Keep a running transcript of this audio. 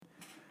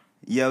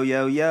Yo,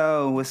 yo,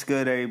 yo, what's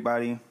good,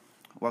 everybody?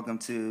 Welcome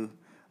to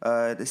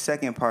the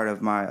second part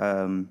of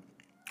my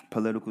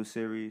political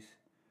series.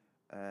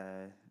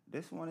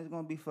 This one is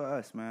going to be for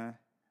us, man.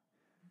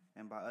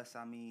 And by us,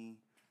 I mean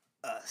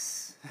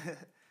us.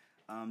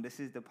 This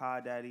is the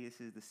Pod Daddy.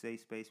 This is the safe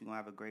space. We're going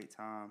to have a great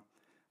time.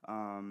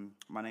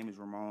 My name is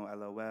Ramon,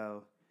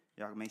 LOL.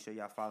 Y'all make sure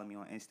y'all follow me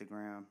on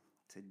Instagram.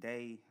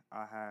 Today,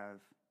 I have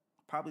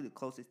probably the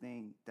closest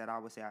thing that I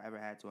would say I ever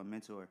had to a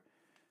mentor.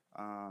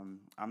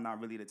 I'm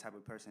not really the type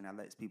of person that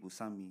lets people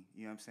sun me,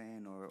 you know what I'm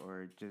saying,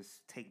 or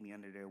just take me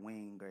under their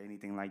wing or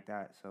anything like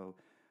that. So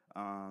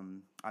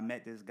I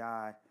met this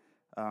guy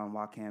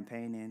while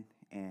campaigning,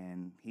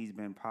 and he's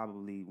been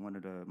probably one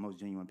of the most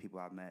genuine people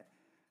I've met.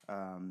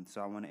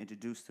 So I want to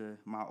introduce to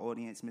my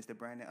audience Mr.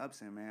 Brandon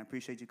Upson, man.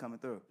 Appreciate you coming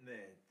through. Man,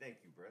 thank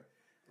you, bro.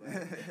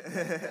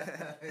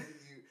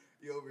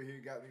 You over here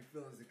got me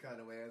feeling some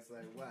kind of way. I was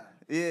like, wow.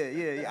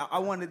 Yeah. I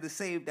wanted to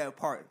save that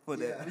part for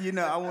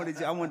I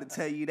wanted to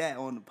tell you that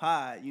on the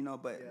pod,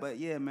 but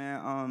yeah,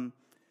 man.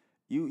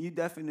 You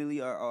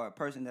definitely are a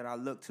person that I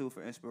look to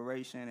for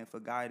inspiration and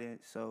for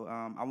guidance. So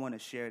I want to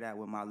share that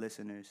with my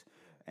listeners,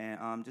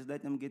 and just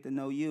let them get to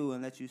know you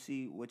and let you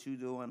see what you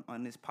do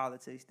on this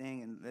politics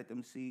thing, and let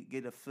them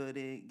get a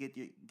footing,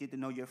 get to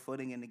know your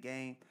footing in the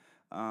game.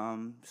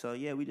 So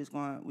yeah, we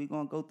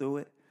gonna go through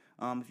it.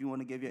 If you want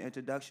to give your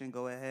introduction,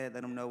 go ahead.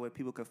 Let them know where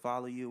people can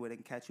follow you, where they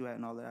can catch you at,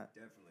 and all of that.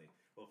 Definitely.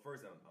 Well,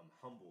 first, I'm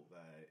humbled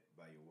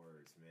by your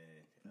words,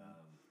 man.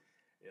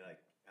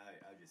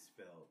 I just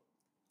felt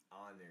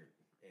honored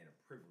and a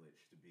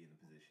privilege to be in the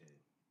position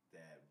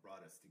that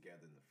brought us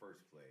together in the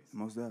first place.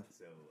 Most definitely.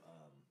 So,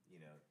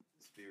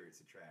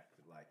 spirits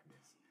attract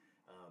likeness.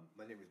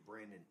 My name is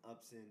Brandon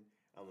Upson.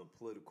 I'm a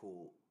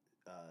political.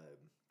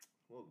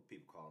 What would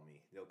people call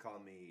me? They'll call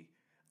me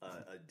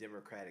a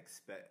Democratic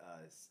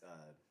strategist.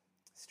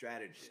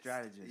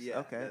 Strategist.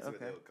 Yeah, okay. That's what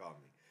they'll call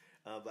me.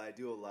 But I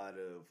do a lot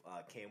of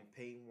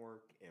campaign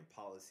work and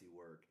policy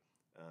work.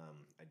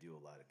 I do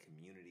a lot of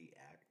community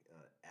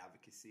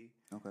advocacy,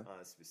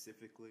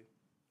 specifically.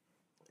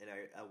 And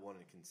I want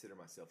to consider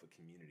myself a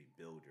community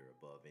builder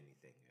above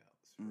anything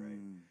else,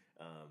 right?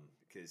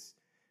 Because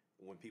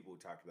when people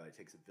talk about it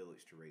takes a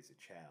village to raise a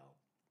child,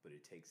 but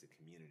it takes a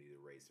community to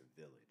raise a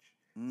village.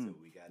 So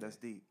that's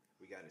deep.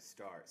 We got to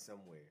start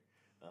somewhere.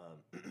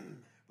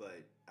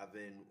 But I've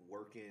been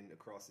working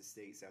across the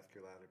state, South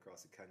Carolina,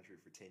 across the country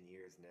for 10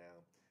 years now,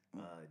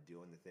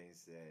 doing the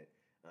things that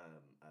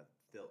I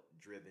felt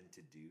driven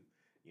to do,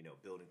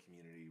 building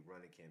community,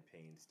 running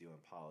campaigns, doing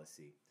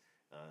policy.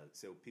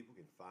 So people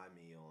can find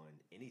me on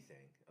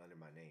anything under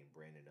my name,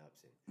 Brandon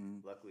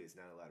Upson. Luckily, it's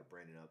not a lot of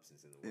Brandon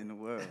Upsons in the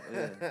world.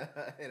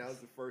 Yeah. And I was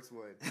the first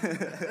one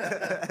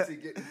to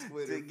get to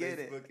Twitter,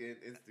 Facebook, and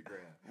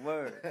Instagram.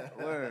 Word.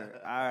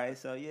 All right,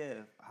 so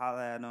yeah,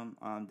 holla at him.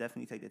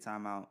 Definitely take the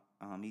time out.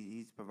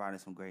 He's providing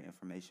some great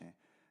information.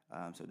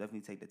 So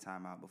definitely take the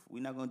time out.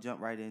 We're not gonna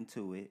jump right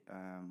into it.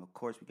 Of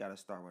course, we got to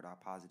start with our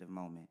positive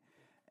moment,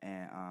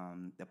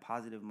 and the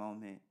positive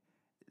moment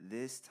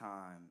this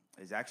time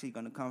is actually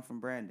going to come from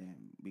Brandon,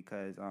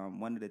 because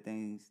one of the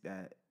things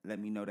that let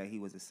me know that he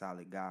was a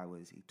solid guy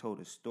was he told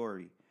a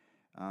story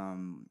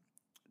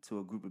to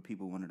a group of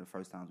people one of the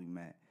first times we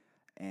met,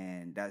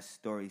 and that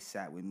story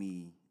sat with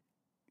me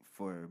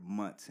for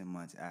months and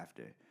months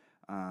after.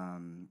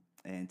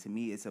 And to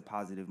me, it's a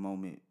positive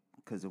moment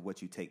because of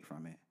what you take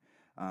from it.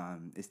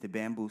 It's the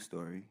bamboo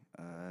story.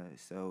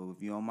 So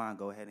if you don't mind,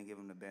 go ahead and give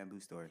him the bamboo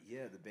story.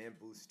 Yeah, the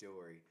bamboo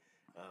story.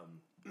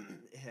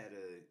 It had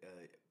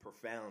a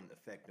profound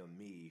effect on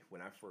me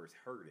when I first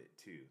heard it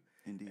too.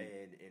 Indeed.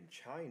 And in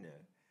China,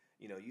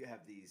 you have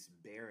these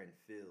barren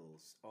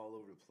fields all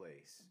over the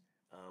place,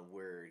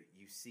 where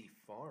you see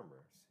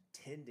farmers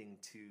tending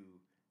to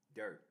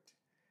dirt,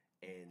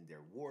 and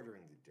they're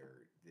watering the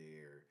dirt,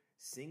 they're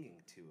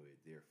singing to it,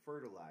 they're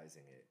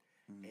fertilizing it.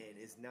 And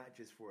it's not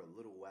just for a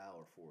little while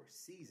or for a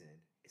season,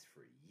 it's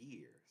for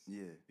years.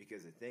 Yeah.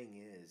 Because the thing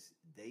is,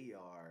 they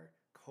are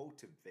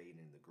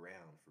cultivating the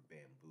ground for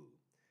bamboo.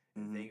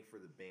 And the thing for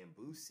the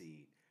bamboo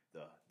seed,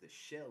 the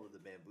shell of the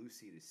bamboo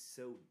seed is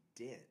so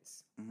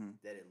dense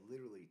that it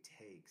literally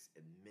takes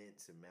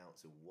immense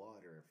amounts of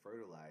water and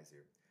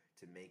fertilizer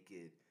to make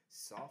it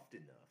soft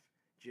enough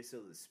just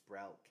so the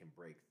sprout can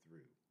break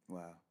through.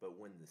 Wow. But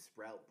when the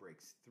sprout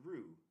breaks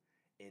through,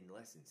 in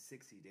less than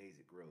 60 days,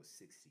 it grows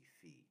 60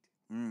 feet.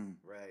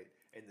 Right?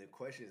 And the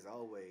question is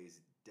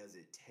always, does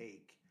it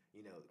take,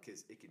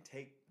 because it can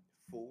take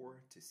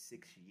 4 to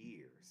 6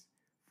 years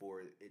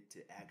for it to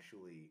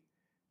actually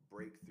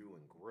break through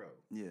and grow.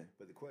 Yeah.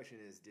 But the question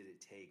is, did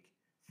it take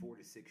 4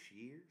 to 6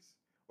 years,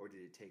 or did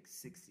it take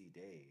 60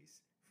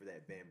 days for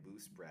that bamboo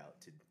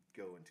sprout to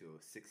go into a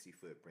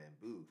 60-foot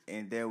bamboo?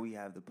 And there we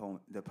have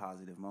the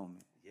positive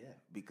moment. Yeah.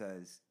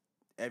 Because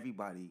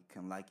everybody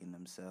can liken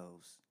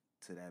themselves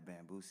to that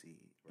bamboo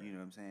seed. Right. You know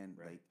what I'm saying?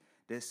 Right. Like,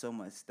 there's so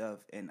much stuff,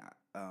 and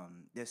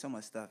there's so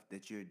much stuff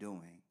that you're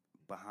doing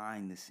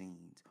behind the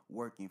scenes,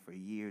 working for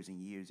years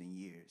and years and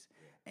years,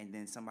 and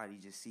then somebody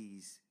just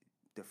sees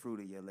the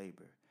fruit of your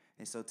labor,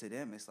 and so to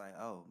them it's like,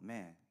 oh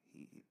man,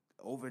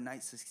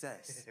 overnight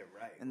success.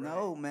 Right.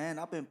 No, man,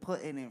 I've been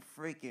putting in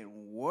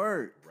freaking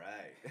work.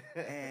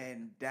 Right.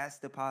 And that's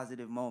the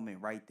positive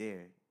moment right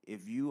there.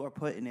 If you are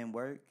putting in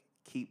work,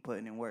 keep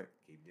putting in work.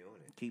 Keep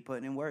doing it. Keep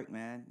putting in work,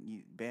 man.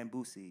 You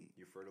bamboo seed.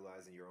 You're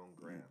fertilizing your own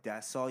ground.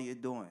 That's all you're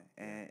doing.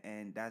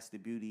 And that's the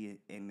beauty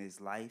in this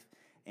life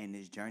and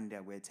this journey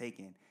that we're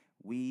taking.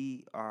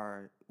 We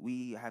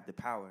have the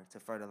power to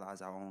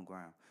fertilize our own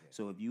ground. Yeah.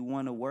 So if you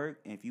want to work,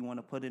 and if you want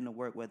to put in the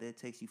work, whether it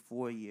takes you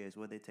 4 years,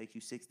 whether it takes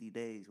you 60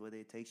 days, whether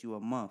it takes you a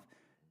month,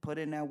 put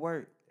in that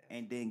work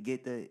and then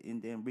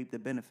then reap the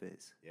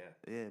benefits. Yeah.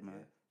 Yeah, man.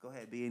 Yeah. Go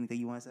ahead, B. Anything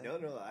you want to say? No,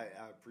 I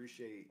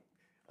appreciate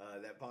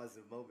that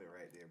positive moment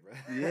right there, bro.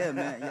 Yeah,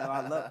 man.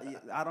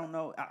 I don't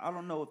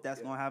know if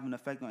that's gonna have an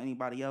effect on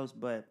anybody else,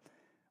 but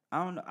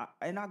I don't know.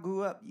 I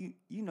grew up.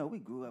 We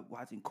grew up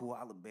watching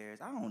koala bears.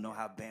 I don't know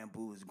how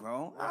bamboo is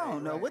grown. I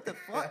don't know what the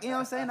fuck. You know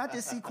what I'm saying? I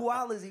just see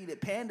koalas eat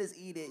it, pandas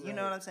eat it. You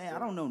know what I'm saying? I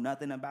don't know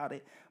nothing about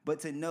it, but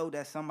to know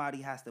that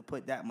somebody has to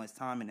put that much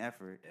time and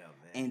effort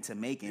into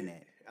making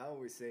it. I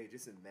always say,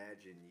 just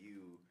imagine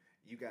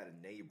you got a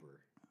neighbor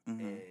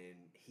and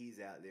he's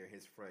out there in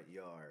his front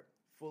yard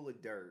full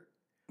of dirt.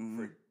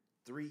 For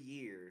 3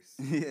 years,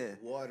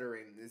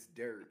 watering this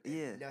dirt,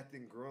 and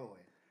nothing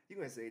growing. You're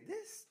gonna say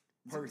this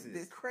person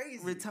is crazy.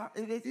 You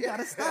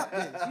gotta stop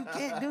this.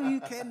 You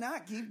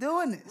cannot keep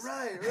doing this.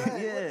 Right. Yeah. What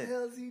the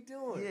hell is he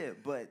doing? Yeah,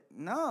 but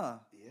nah.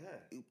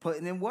 Yeah.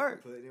 Putting in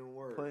work.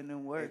 Putting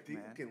in work. And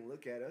people can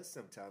look at us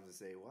sometimes and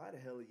say, "Why the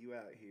hell are you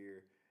out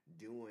here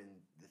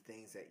doing the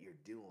things that you're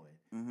doing?"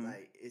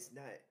 Like, it's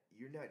not.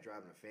 You're not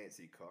driving a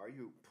fancy car.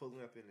 You're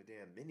pulling up in a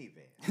damn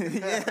minivan.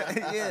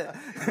 yeah.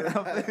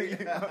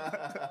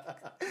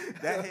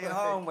 That hit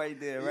home right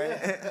there, right?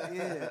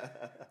 Yeah.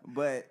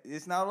 But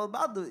it's not all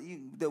about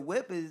the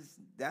whip.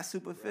 That's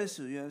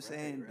superficial. You know what I'm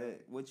saying?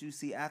 Right. What you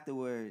see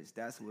afterwards,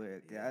 that's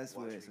where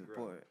it's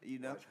important. You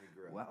know? Watch me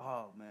grow.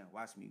 Oh man,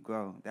 watch me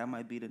grow. That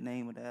might be the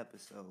name of the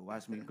episode.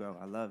 Watch me grow.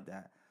 I love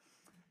that.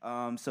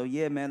 So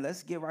yeah, man,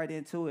 let's get right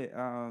into it.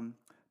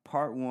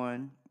 Part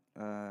 1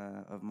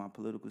 of my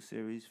political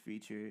series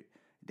featured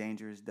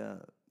Dangerous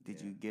Dub. Did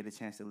you get a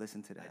chance to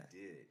listen to that? I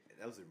did.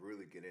 That was a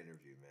really good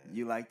interview, man.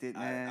 You liked it,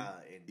 man?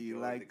 I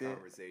enjoyed the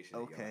conversation.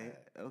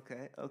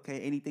 Okay.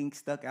 Anything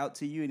stuck out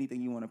to you?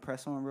 Anything you want to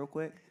press on real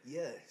quick?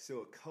 Yeah,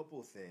 so a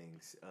couple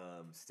things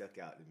stuck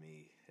out to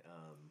me.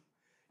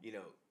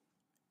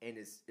 And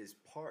it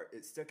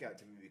stuck out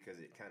to me because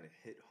it kind of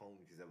hit home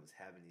because I was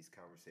having these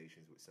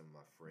conversations with some of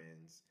my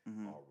friends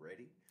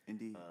already.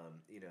 Indeed.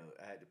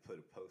 I had to put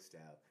a post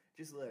out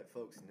just to let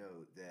folks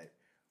know that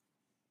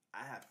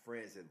I have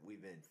friends that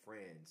we've been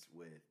friends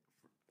with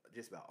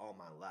just about all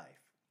my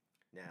life.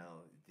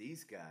 Now,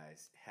 these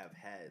guys have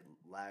had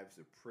lives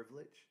of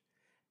privilege,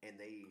 and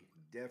they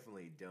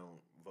definitely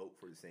don't vote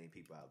for the same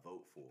people I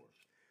vote for.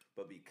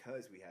 But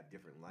because we have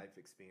different life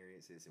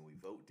experiences and we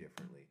vote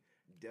differently,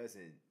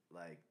 doesn't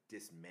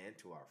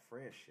dismantle our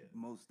friendship.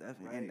 Most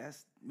definitely. Right? And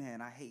that's,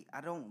 man,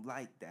 I don't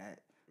like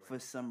that. Right. For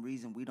some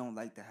reason, we don't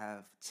like to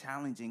have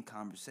challenging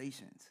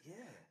conversations. Yeah.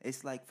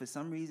 It's like, for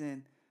some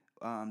reason,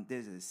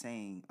 there's a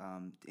saying,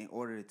 in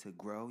order to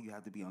grow, you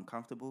have to be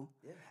uncomfortable.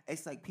 Yeah.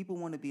 It's like people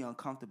want to be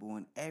uncomfortable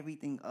in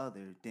everything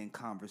other than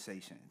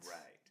conversations.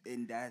 Right.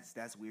 And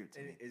that's weird to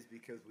me. It's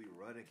because we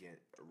run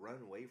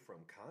away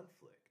from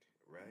conflict,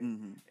 right?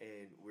 Mm-hmm.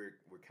 And we're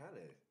kind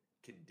of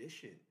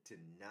conditioned to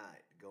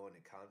not go into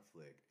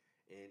conflict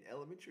in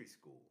elementary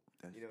school.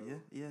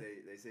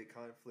 They say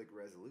conflict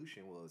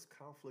resolution. Well, it's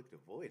conflict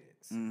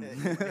avoidance.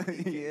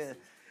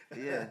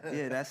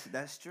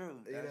 That's true.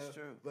 That's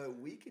true. But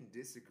we can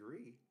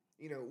disagree.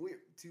 We're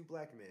two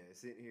black men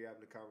sitting here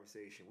having a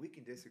conversation. We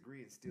can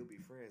disagree and still be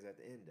friends at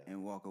the end of it.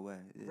 And walk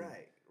away. Yeah.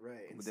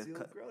 Right. And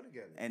still grow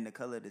together. And the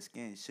color of the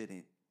skin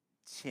shouldn't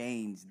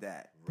change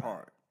that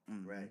part.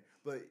 Mm-hmm. Right.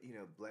 But,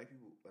 black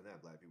people, well,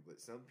 not black people,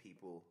 but some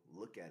people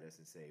look at us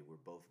and say, we're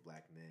both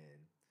black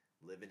men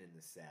living in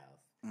the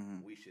South.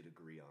 Mm-hmm. We should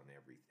agree on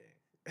everything.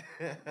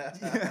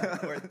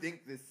 Or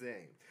think the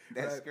same.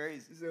 That's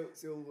crazy.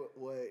 So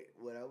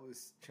what I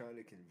was trying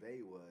to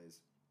convey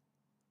was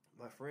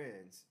my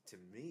friends, to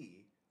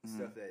me,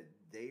 stuff that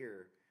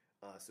they're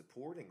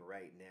supporting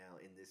right now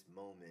in this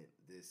moment,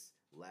 this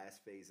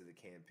last phase of the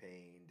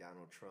campaign,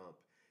 Donald Trump,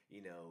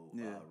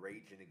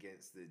 raging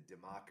against the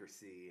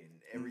democracy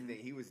and everything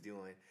he was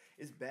doing,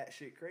 is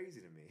batshit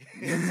crazy to me.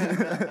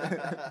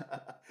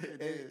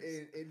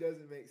 It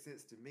doesn't make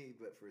sense to me,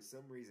 but for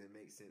some reason it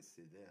makes sense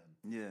to them.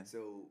 Yeah.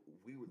 So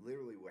we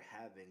were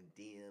having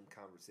DM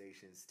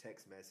conversations,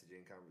 text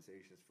messaging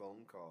conversations,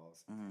 phone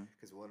calls,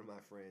 because one of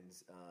my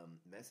friends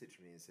messaged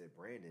me and said,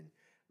 "Brandon,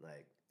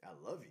 I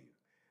love you.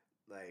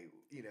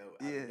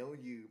 I've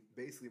known you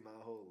basically my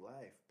whole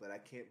life, but I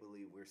can't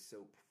believe we're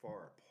so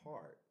far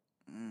apart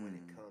when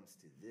it comes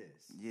to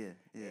this. Yeah.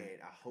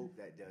 And I hope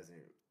that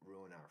doesn't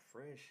ruin our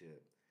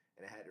friendship."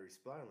 And I had to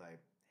respond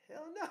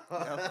hell no.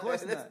 Of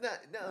course not.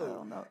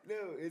 No,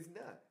 it's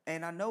not.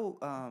 And I know,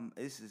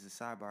 this is a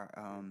sidebar,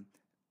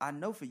 I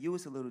know for you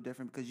it's a little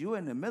different because you're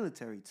in the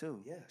military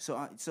too. Yeah.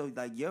 So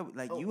like you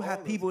all have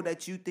those people guys.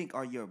 that you think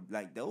are your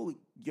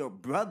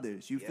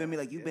brothers. You feel me?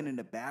 Like you've been Yeah. in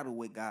the battle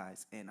with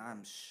guys, and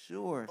I'm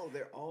sure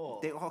They're all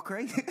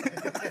crazy.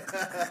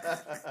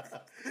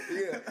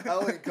 yeah, I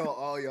wouldn't call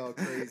all y'all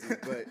crazy,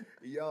 but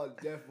y'all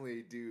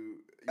definitely do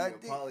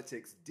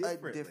politics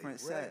differently. A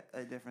different set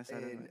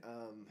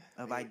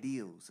of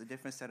ideals. A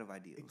different set of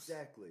ideals.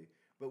 Exactly.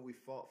 But we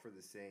fought for in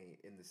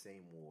the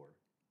same war.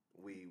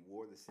 We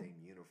wore the same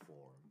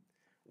uniform.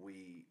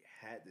 We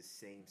had the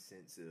same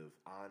sense of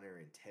honor,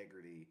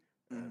 integrity,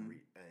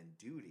 and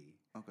duty.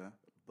 Okay.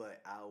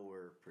 But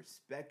our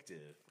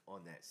perspective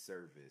on that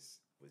service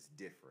was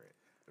different,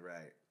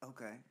 right?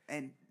 Okay.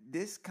 And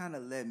this kind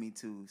of led me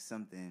to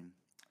something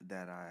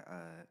that I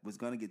was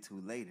going to get to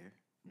later,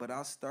 but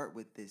I'll start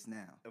with this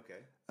now.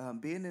 Okay.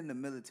 Being in the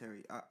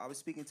military, I was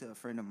speaking to a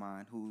friend of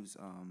mine who's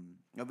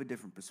of a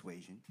different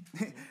persuasion,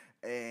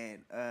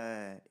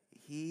 and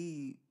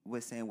he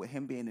was saying with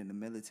him being in the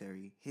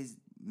military, his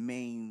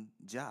main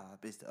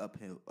job is to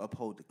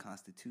uphold the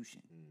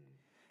Constitution.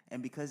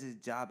 And because his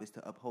job is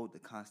to uphold the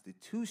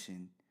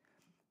Constitution,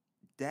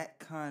 that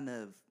kind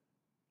of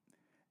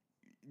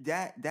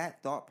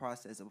that thought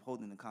process of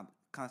holding the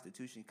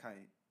Constitution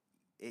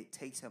it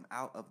takes him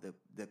out of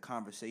the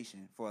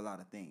conversation for a lot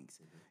of things,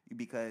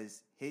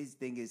 because his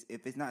thing is,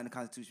 if it's not in the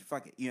Constitution,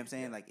 fuck it. You know what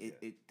I'm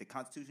saying? The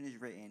Constitution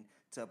is written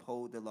to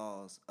uphold the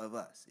laws of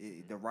us.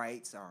 The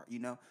rights are,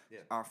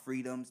 our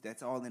freedoms.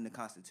 That's all in the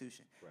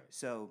Constitution. Right.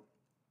 So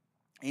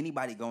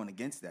anybody going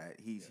against that,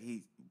 he's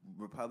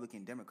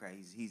Republican, Democrat,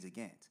 he's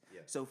against.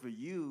 Yeah. So for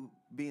you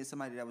being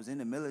somebody that was in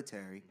the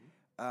military,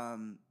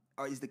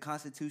 or is the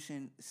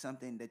Constitution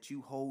something that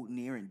you hold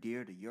near and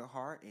dear to your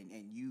heart,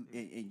 and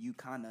you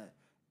kind of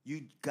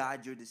you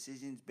guide your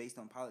decisions based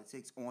on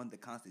politics on the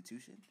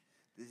Constitution?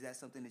 Is that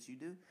something that you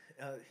do?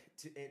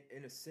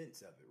 In a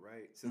sense of it,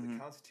 right? So the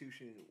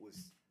Constitution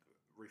was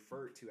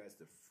referred to as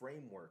the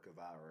framework of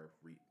our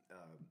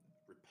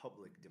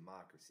republic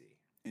democracy.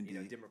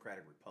 Indeed.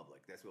 Democratic republic.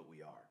 That's what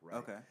we are, right?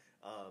 Okay.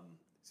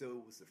 So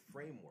it was the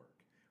framework,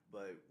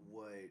 but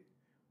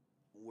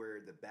where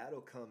the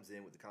battle comes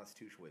in with the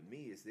Constitution with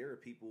me is there are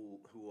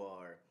people who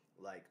are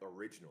like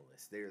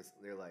originalists.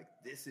 They're like,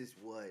 this is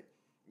what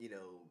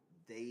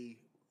they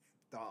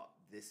thought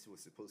this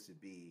was supposed to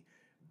be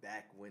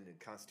back when the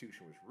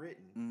Constitution was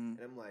written, and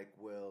I'm like,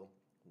 well,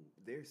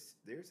 there's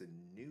a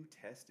New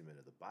Testament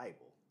of the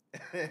Bible.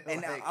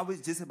 And I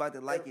was just about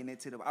to liken it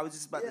to I was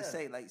just about to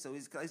say, so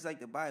it's like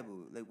the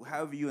Bible. Like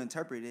however you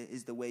interpret it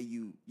is the way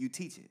you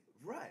teach it.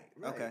 Right.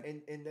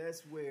 Okay. And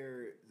that's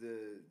where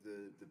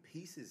the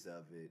pieces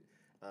of it,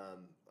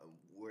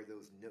 where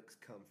those nooks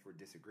come for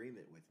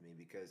disagreement with me,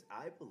 because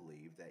I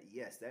believe that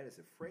yes, that is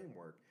a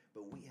framework,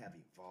 but we have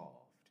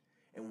evolved.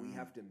 And we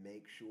have to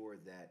make sure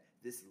that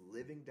this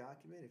living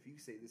document, if you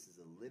say this is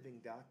a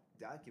living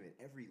document,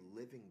 every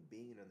living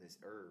being on this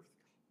earth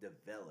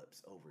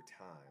develops over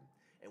time.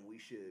 And we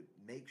should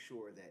make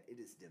sure that it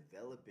is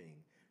developing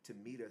to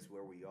meet us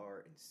where we are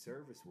and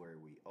serve us where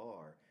we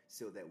are,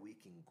 so that we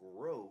can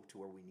grow to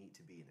where we need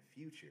to be in the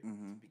future.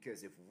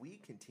 Because if we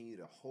continue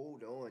to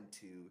hold on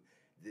to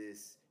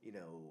this,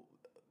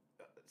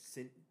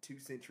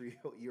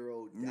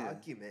 2-century-year-old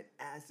document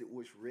as it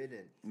was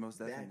written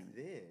back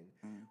then,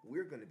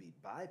 we're going to be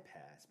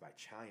bypassed by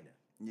China.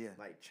 Yeah.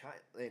 Like China,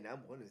 and I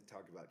wanted to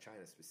talk about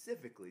China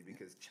specifically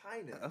because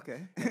China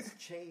has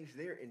changed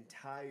their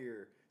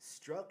entire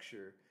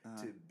structure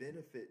to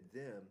benefit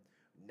them,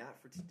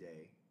 not for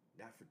today,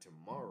 not for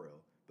tomorrow,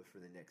 but for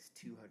the next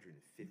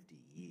 250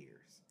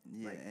 years.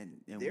 Yeah,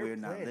 and we're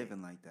not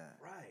living like that.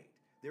 Right.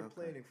 They're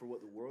planning for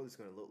what the world is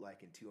going to look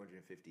like in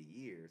 250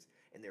 years,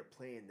 and they're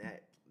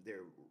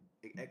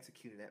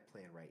executing that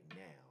plan right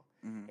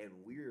now. And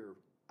we're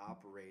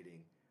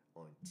operating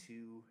on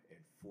 2 and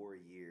 4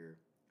 year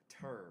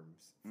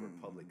terms for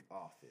public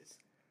office.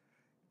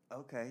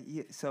 Okay,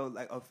 yeah. So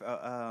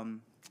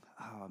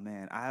oh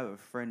man, I have a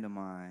friend of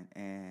mine,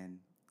 and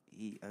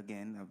he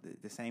again of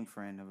the same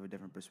friend of a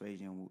different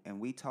persuasion, and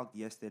we talked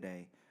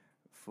yesterday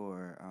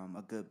for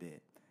a good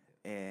bit,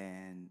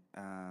 and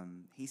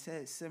he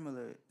said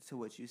similar to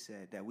what you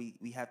said, that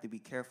we have to be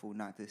careful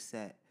not to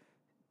set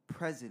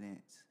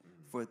precedents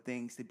for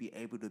things to be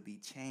able to be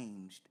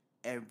changed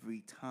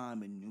every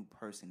time a new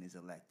person is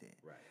elected.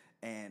 Right.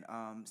 And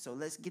so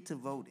let's get to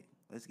voting.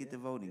 Let's get to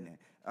voting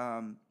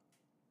then.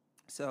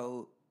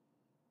 So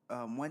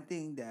one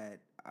thing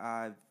that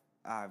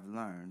I've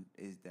learned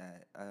is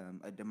that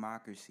a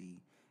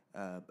democracy,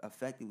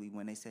 effectively,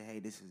 when they say, hey,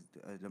 this is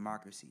a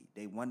democracy,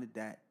 they wanted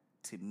that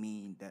to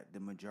mean that the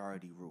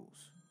majority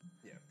rules.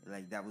 Yeah.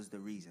 Like that was the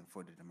reason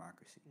for the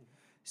democracy.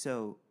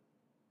 So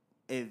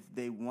if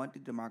they want the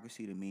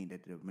democracy to mean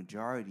that the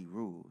majority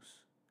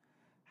rules,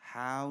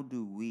 how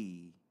do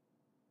we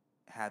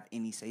have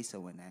any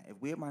say-so in that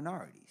if we're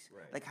minorities?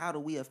 Right. Like, how do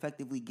we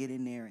effectively get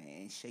in there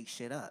and shake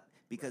shit up?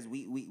 Because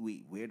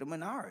we're the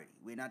minority.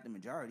 We're not the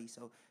majority.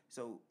 So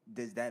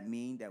does that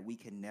mean that we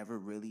can never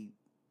really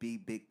be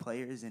big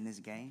players in this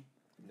game?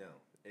 No,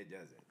 it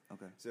doesn't.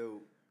 Okay.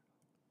 So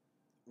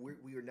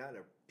we are not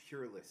a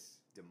pureless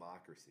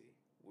democracy.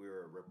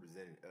 We're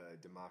a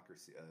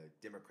democracy, a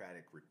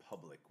democratic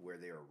republic where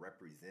there are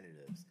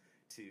representatives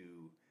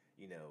to,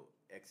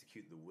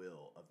 execute the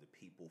will of the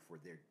people for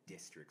their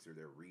districts or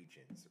their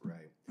regions,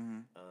 right?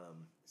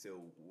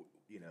 So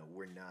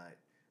we're not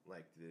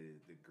like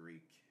the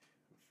Greek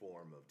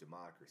form of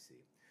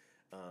democracy.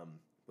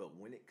 But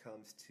when it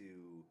comes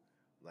to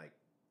like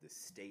the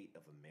state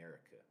of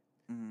America,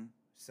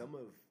 some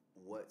of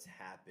what's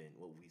happened,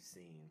 what we've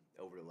seen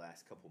over the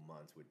last couple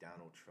months with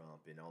Donald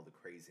Trump and all the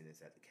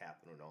craziness at the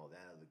Capitol and all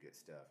that other good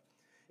stuff,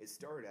 it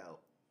started out,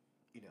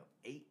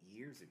 8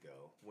 years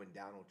ago when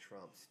Donald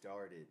Trump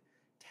started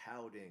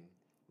touting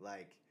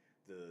like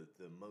the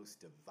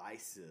most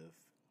divisive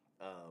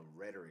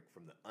rhetoric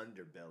from the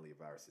underbelly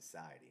of our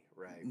society,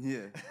 right?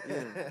 Yeah.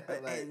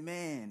 Like,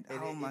 man,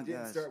 it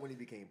didn't start when he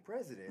became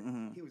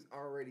president. He was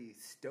already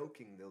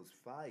stoking those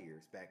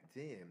fires back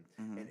then,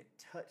 and it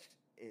touched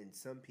in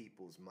some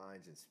people's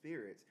minds and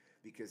spirits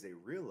because they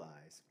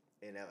realize,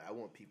 and I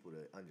want people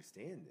to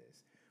understand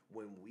this,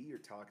 when we are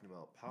talking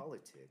about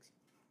politics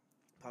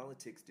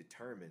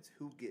determines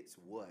who gets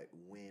what,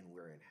 when,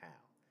 where, and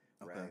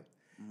how, right?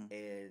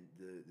 And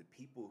the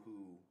people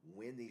who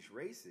win these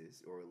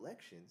races or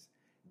elections,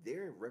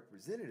 their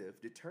representative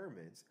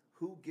determines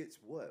who gets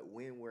what,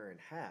 when, where, and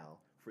how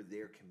for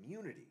their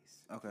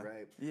communities,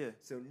 right? Yeah.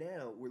 So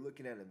now we're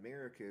looking at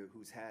America,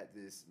 who's had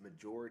this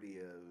majority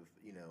of,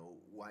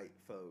 white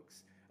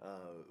folks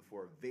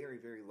for a very,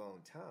 very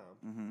long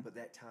time, but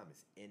that time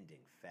is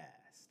ending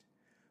fast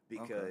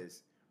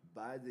because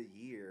by the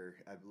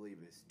year, I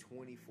believe it's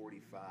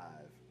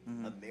 2045,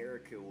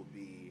 America will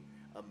be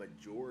a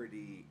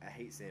majority, I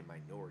hate saying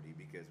minority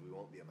because we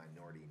won't be a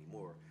minority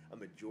anymore, a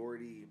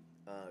majority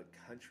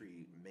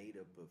country made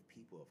up of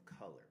people of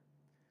color.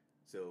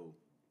 So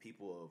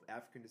people of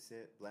African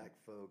descent, black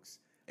folks,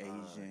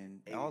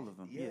 Asian, all of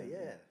them.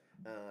 Yeah.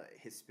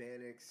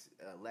 Hispanics,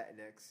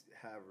 Latinx,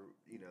 however,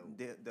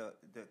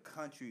 The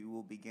country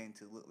will begin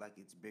to look like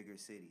its bigger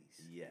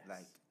cities. Yes.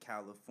 Like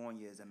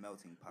California is a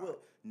melting pot. Well,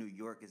 New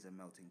York is a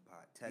melting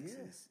pot.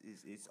 Texas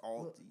is it's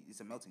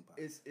a melting pot.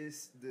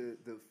 It's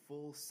the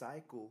full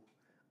cycle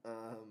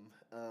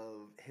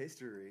of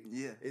history.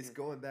 Yeah. It's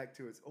going back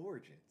to its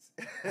origins.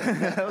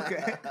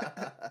 Okay.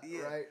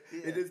 Yeah. Right?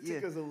 Yeah. It just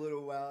took us a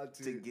little while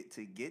to get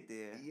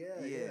there.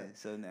 Yeah.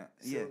 So now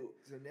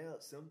So now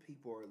some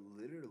people are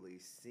literally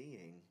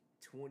seeing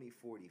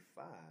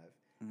 2045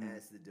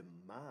 as the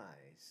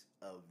demise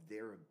of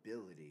their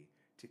ability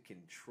to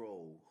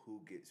control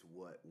who gets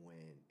what,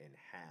 when, and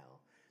how.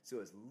 So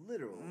it's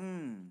literal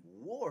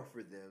war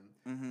for them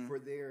for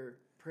their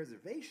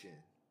preservation.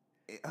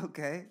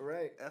 Okay.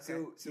 Right. Okay.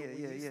 So when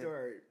you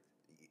start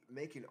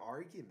making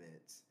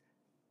arguments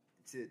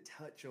to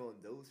touch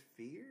on those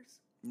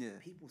fears,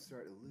 people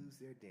start to lose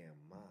their damn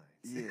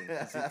minds. Yeah,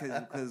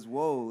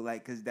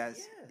 because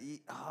that's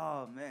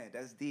oh man,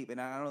 that's deep, and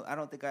I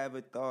don't think I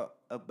ever thought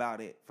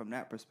about it from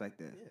that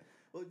perspective. Yeah.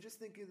 Well, just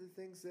think of the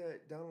things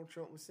that Donald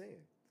Trump was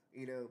saying.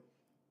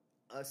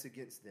 Us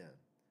against them.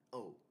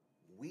 Oh,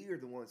 we are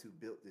the ones who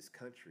built this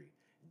country.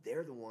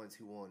 They're the ones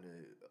who want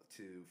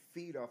to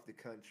feed off the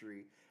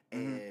country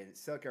and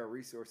suck our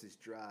resources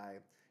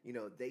dry.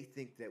 They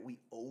think that we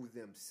owe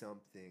them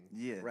something.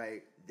 Yeah.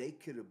 Right? They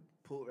could have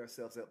pulled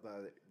ourselves up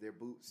by their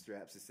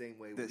bootstraps the same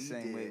way we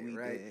did,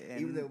 right?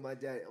 Even though my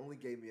dad only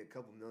gave me a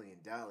couple $1 million,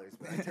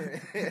 but I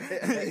turned,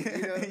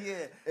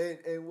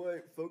 And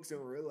what folks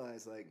don't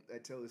realize, like I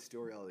tell this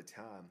story all the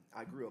time.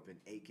 I grew up in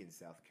Aiken,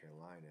 South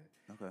Carolina.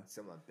 Okay.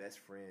 Some of my best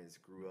friends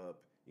grew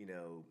up,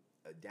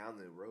 down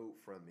the road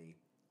from me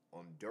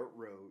on dirt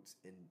roads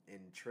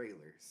in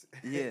trailers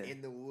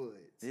in the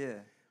woods.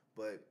 Yeah.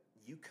 But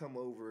you come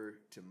over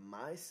to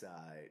my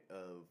side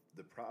of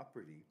the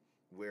property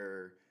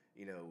where,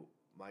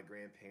 my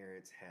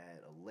grandparents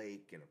had a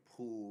lake and a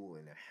pool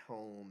and a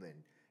home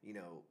and,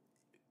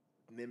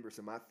 members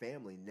of my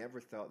family never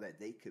thought that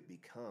they could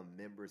become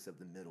members of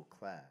the middle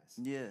class.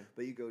 Yeah.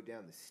 But you go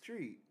down the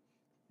street,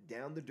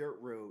 down the dirt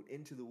road,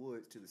 into the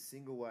woods to the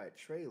single wide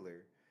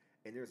trailer,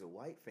 and there's a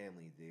white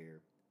family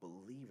there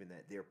believing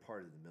that they're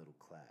part of the middle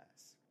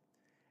class.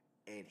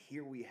 And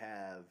here we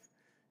have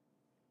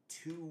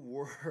two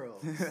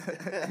worlds,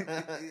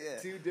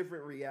 two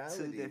different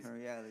realities.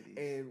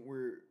 And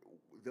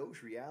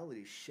those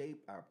realities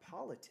shape our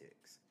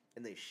politics,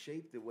 and they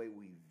shape the way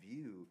we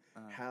view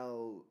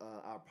how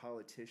our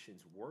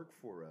politicians work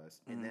for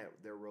us and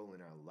their role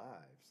in our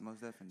lives.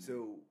 Most definitely.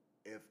 So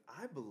if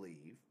I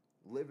believe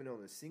living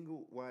on a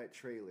single wide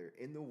trailer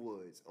in the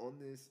woods on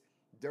this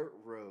dirt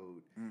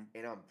road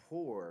and I'm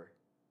poor,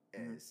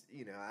 as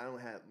I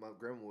don't have, my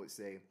grandma would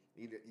say,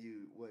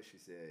 what she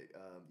said,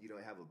 you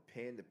don't have a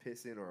pan to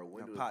piss in or a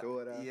window to throw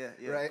it out. Yeah,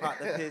 right? Pot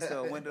to piss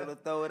or a window to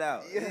throw it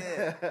out.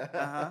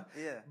 Yeah.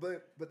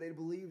 But they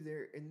believe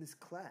they're in this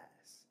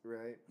class,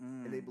 right?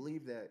 And they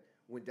believe that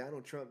when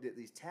Donald Trump did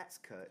these tax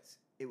cuts,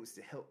 It was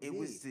to help It me.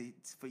 was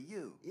for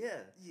you.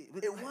 Yeah.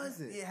 But It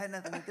wasn't. It had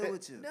nothing to do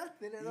with you.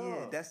 Nothing at all.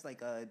 Yeah, that's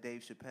like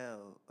Dave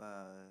Chappelle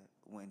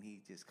when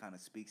he just kind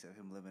of speaks of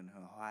him living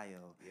in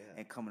Ohio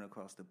and coming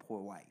across the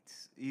poor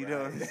whites. You know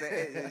what I'm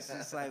saying? It's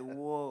just like,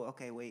 whoa,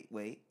 okay, wait.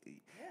 Yeah.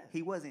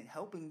 He wasn't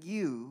helping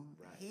you.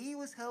 Right. He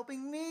was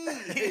helping me. You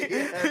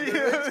know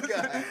what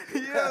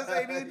I'm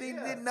saying? He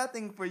did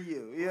nothing for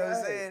you. You know what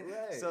I'm saying?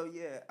 Right. So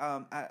yeah,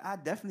 I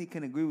definitely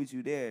can agree with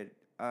you there.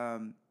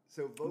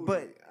 So voting,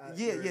 but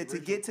to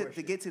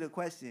get to the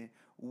question,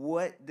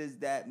 what does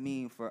that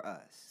mean for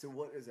us? So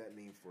what does that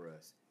mean for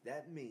us?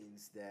 That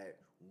means that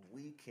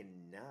we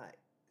cannot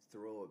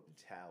throw up the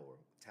towel.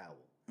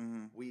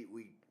 Mm-hmm.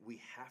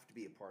 We have to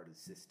be a part of the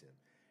system.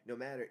 No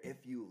matter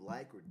if you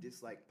like or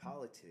dislike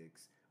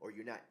politics, or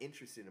you're not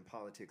interested in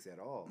politics at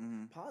all,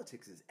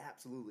 politics is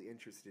absolutely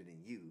interested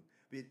in you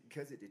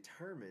because it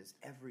determines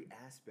every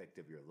aspect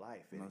of your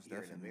life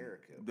here in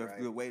America.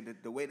 The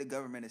way the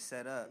government is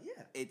set up,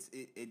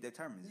 it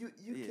determines.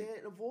 You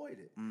can't avoid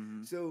it.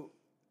 Mm-hmm. So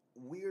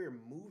we're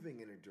moving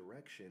in a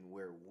direction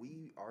where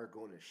we are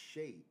going to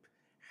shape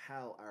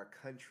how our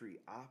country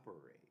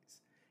operates.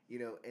 You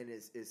know, and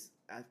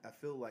I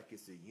feel like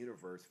it's the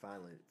universe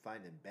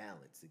finding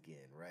balance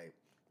again, right?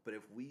 But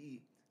if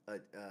we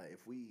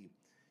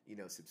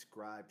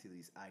subscribe to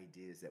these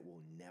ideas that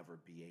we'll never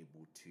be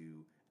able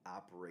to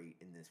operate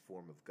in this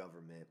form of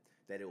government,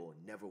 that it will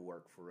never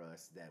work for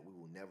us, that we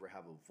will never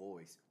have a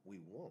voice, we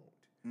won't.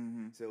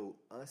 Mm-hmm. So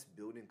us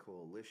building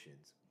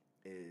coalitions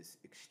is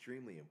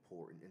extremely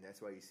important, and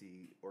that's why you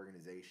see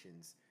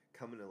organizations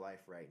coming to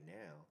life right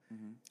now,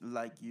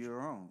 like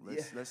your own.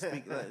 Let's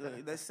speak.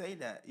 Let's say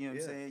that. You know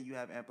what I'm saying? You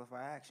have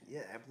Amplify Action.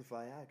 Yeah,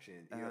 Amplify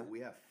Action. You know, we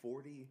have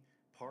 40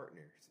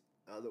 partners,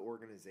 other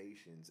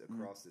organizations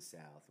across the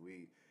South.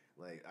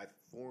 I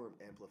formed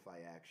Amplify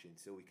Action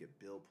so we could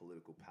build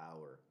political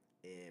power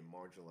in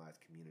marginalized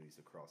communities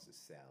across the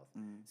South,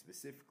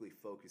 specifically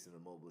focusing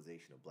on the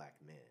mobilization of Black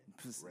men.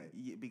 Right?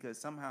 Yeah, because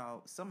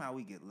somehow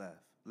we get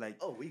left.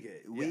 We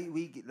get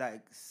we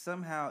get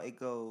somehow it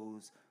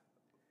goes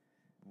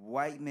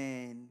white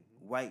men,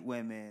 white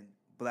women,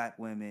 black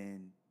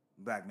men.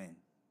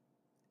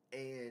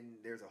 And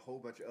there's a whole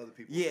bunch of other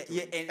people.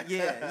 And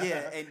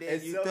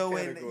then you throw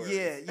in,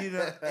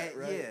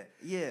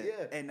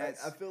 and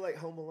that's. I feel like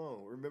Home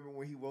Alone. Remember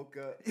when he woke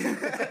up?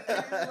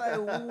 Like,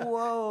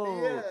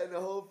 whoa. Yeah, and the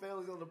whole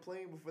family's on the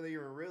plane before they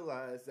even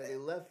realized that they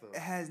left him. It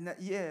has not,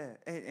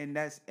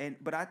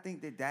 but I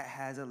think that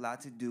has a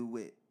lot to do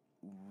with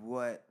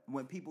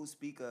when people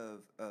speak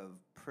of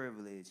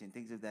privilege and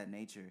things of that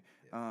nature,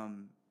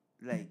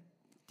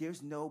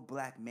 there's no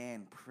black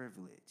man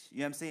privilege. You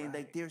know what I'm saying? Right.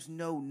 Like, there's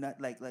no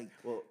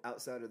well,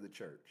 outside of the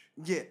church.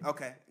 Yeah,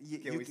 okay.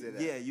 Can we say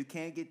that? Yeah, you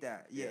can't get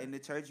that. Yeah, in the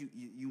church,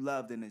 you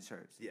loved in the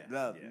church. Yeah.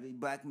 Love. Yeah.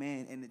 Black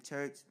men in the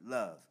church,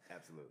 love.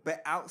 Absolutely.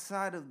 But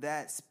outside of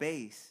that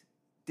space,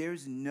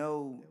 there's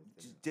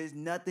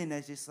nothing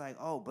that's just like,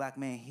 oh, black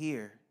man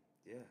here.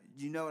 Yeah.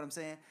 You know what I'm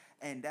saying?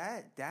 And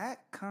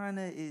that kind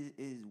of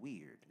is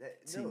weird. That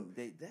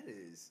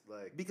is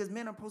like, because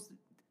men are supposed to.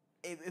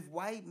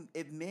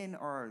 If men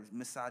are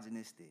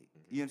misogynistic,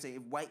 you know what I'm saying?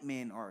 If white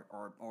men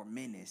are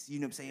menace, you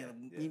know what I'm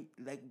saying?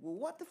 Well,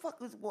 what the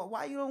fuck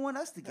why you don't want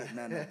us to get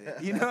none of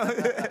it? You know?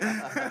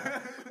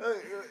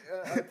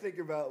 I think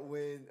about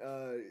when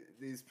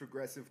these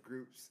progressive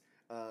groups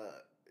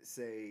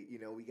say,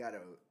 we got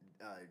to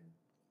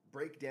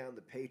break down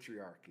the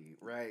patriarchy,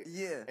 right?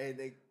 Yeah. And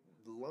they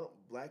lump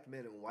black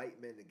men and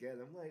white men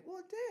together. I'm like,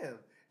 well, damn.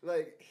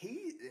 Like,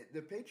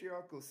 the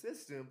patriarchal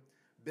system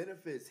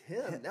benefits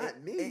him,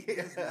 not me.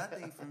 It's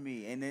nothing for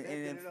me. And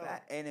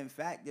in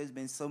fact, there's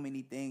been so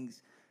many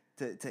things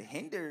to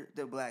hinder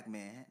the black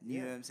man.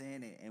 You know what I'm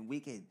saying? And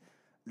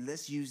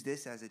let's use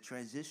this as a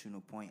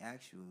transitional point.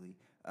 Actually,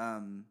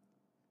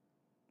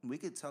 we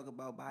could talk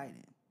about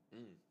Biden.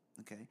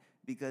 Okay,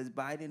 because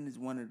Biden is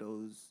one of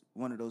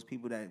those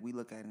people that we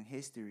look at in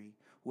history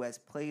who has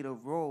played a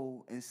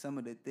role in some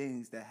of the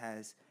things that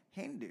has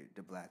hindered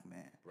the black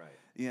man. Right.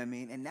 You know what I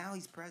mean? And now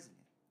he's president.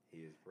 He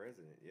is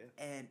president, yeah.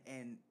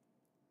 And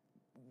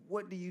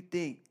what do you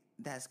think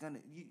that's gonna?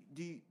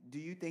 Do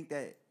you think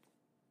that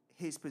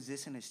his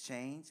position has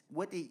changed?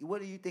 What do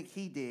you think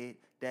he did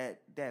that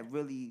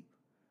really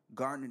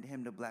garnered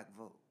him the black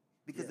vote?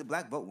 Because the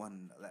black vote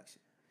won the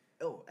election.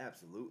 Oh,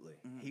 absolutely.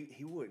 Mm-hmm.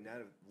 He would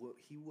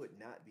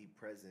not be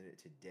president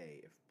today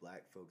if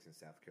black folks in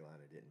South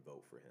Carolina didn't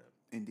vote for him.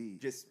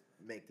 Indeed. Just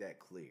make that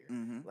clear.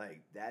 Mm-hmm.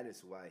 Like, that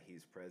is why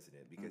he's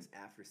president, because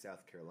after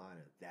South Carolina,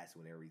 that's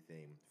when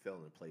everything fell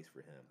into place for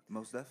him.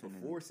 Most definitely.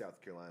 Before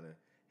South Carolina,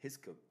 his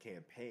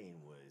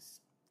campaign was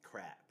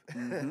crap.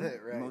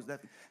 Mm-hmm. Right? Most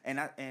definitely. And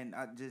I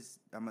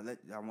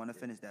want to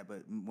finish that,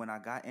 but when I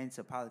got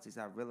into politics,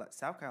 I realized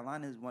South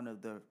Carolina is one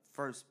of the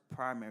first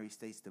primary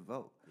states to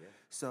vote. Yeah.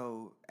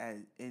 So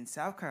in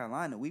South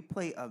Carolina, we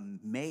play a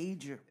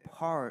major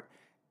part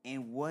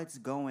in what's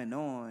going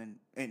on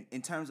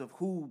in terms of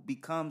who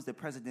becomes the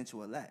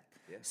presidential elect.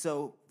 Yeah.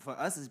 So for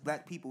us as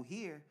black people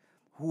here,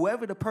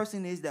 whoever the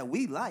person is that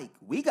we like,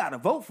 we gotta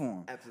vote for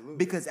him. Absolutely.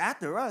 Because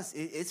after us,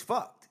 it's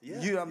fucked. Yeah,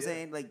 you know what I'm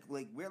saying? Like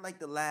we're like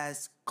the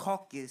last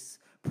caucus,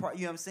 you know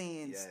what I'm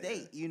saying,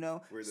 state. You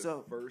know, we're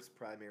the first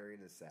primary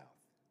in the South.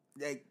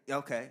 Like,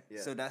 okay,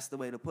 so that's the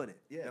way to put it.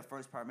 Yeah, the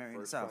first primary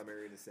in the South.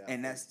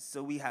 And that's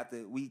so we have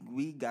to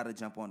we gotta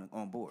jump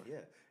on board. Yeah,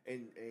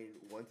 and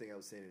one thing I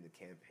was saying in the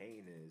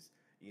campaign is,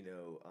 you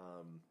know,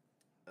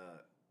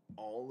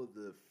 all of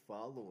the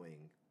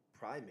following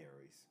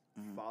primaries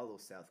follow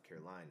South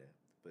Carolina,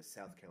 but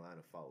South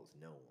Carolina follows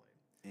no one.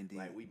 Indeed.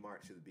 Like, we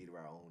march to the beat of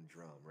our own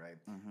drum, right?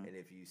 And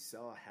if you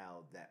saw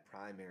how that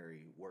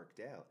primary worked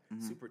out,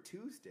 Super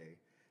Tuesday,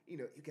 you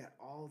know, you got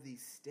all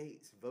these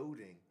states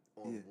voting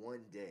on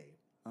one day,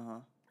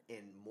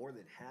 and more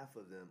than half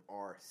of them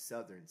are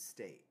southern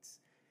states,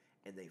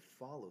 and they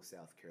follow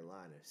South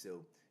Carolina.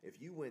 So if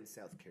you win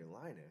South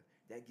Carolina,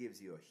 that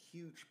gives you a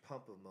huge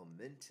pump of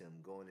momentum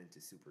going into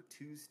Super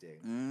Tuesday.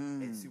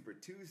 And Super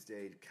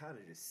Tuesday kind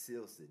of just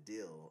seals the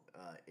deal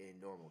in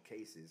normal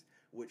cases,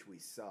 which we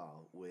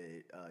saw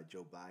with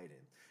Joe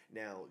Biden.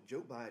 Now,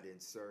 Joe Biden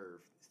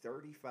served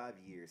 35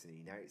 years in the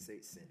United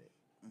States Senate,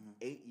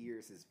 8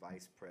 years as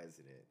vice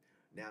president.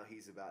 Now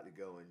he's about to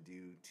go and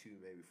do 2,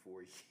 maybe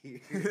 4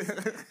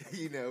 years.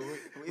 You know,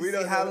 we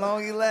don't see how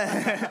long he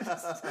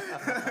lasts.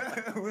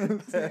 We'll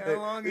see how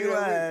long he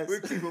lasts.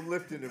 We'll keep him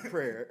lifting in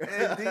prayer.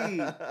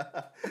 Indeed.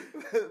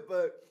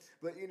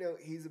 But you know,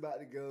 he's about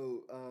to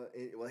go.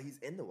 He's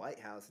in the White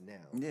House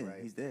now. Yeah, right?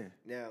 He's there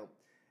now.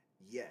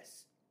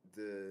 Yes,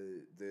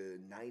 the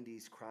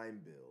 '90s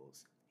crime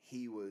bills.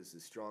 He was a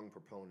strong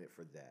proponent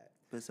for that.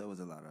 But so was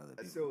a lot of other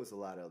people. So was a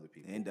lot of other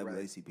people.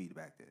 NAACP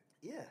back then.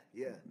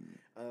 Yeah.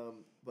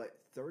 But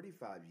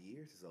 35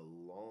 years is a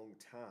long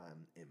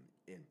time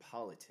in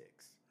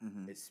politics,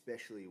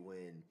 especially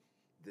when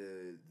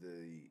the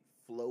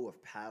flow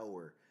of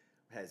power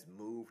has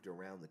moved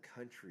around the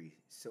country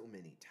so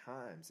many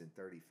times in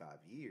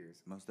 35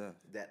 years. Most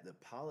definitely. That the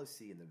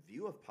policy and the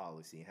view of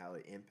policy and how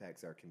it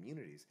impacts our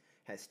communities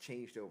has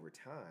changed over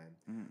time.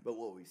 But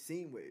what we've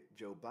seen with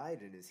Joe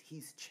Biden is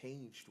he's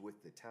changed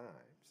with the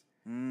times.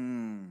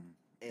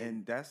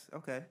 And that's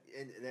okay.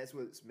 And that's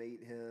what's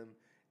made him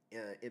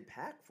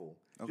impactful.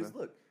 Because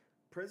look,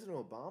 President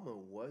Obama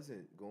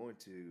wasn't going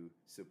to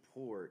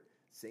support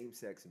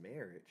same-sex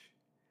marriage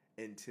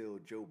until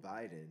Joe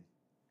Biden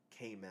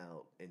came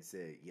out and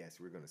said, "Yes,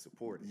 we're going to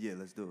support it." Yeah,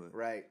 let's do it.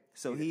 Right.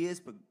 So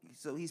he's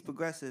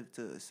progressive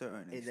to a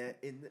certain extent.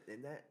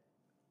 In that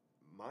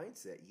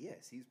mindset,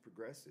 yes, he's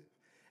progressive,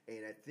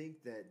 and I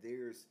think that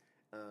there's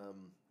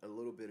a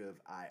little bit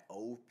of I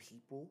owe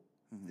people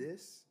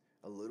this,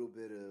 a little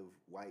bit of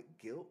white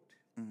guilt,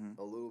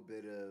 a little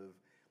bit of,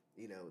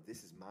 you know,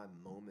 this is my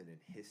moment in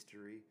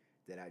history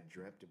that I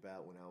dreamt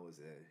about when I was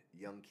a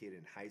young kid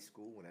in high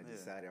school when I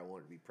decided I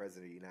wanted to be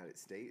president of the United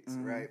States,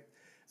 right?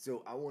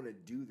 So I want to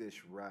do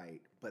this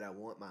right, but I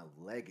want my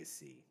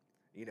legacy.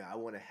 You know, I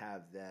want to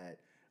have that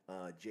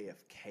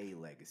JFK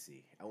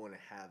legacy. I want to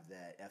have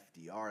that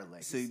FDR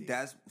legacy.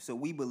 So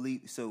we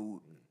believe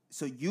so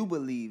you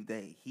believe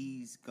that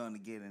he's gonna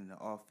get in the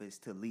office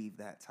to leave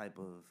that type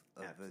of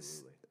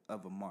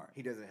a mark.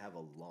 He doesn't have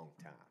a long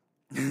time.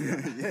 and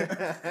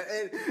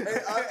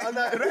I'm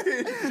not joking.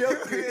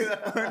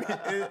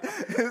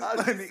 It's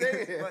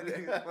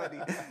funny.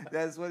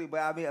 That's funny.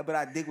 But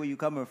I dig where you're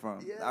coming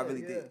from. Yeah, I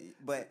really did.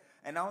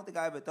 And I don't think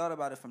I ever thought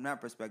about it from that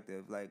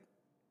perspective. Like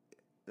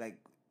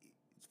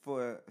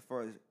for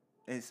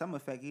in some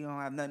effect, you don't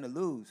have nothing to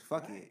lose.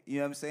 Fuck it. You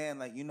know what I'm saying?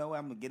 Like, you know what?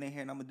 I'm gonna get in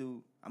here and I'm gonna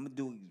do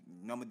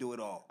it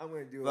all. I'm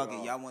gonna do Fuck it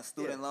all. Y'all want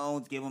student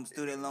loans? Give them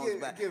student loans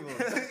back. Give them.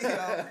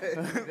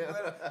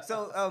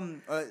 So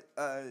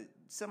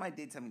somebody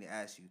did tell me to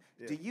ask you.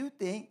 Yeah. Do you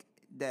think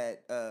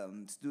that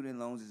student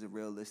loans is a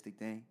realistic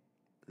thing?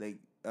 Like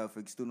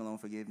for student loan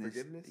forgiveness?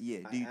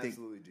 Yeah. Do you think?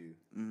 Absolutely do.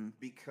 Mm-hmm.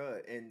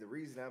 Because the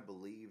reason I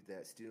believe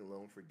that student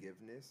loan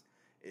forgiveness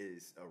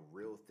is a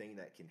real thing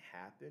that can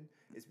happen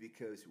is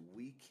because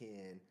we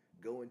can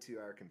go into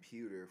our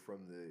computer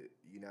from the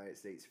United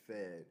States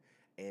Fed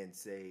and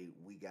say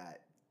we got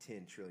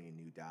 $10 trillion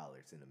new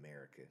dollars in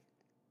America.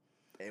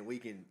 And we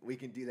can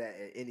do that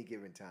at any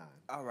given time.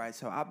 All right.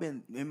 So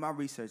in my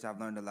research, I've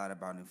learned a lot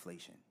about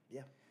inflation.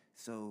 Yeah.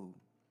 So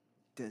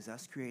does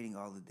us creating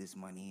all of this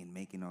money and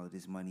making all of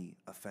this money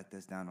affect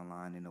us down the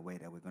line in a way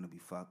that we're going to be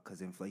fucked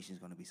because inflation is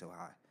going to be so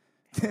high?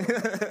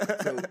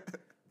 So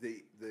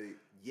the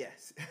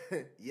yes,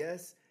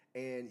 yes,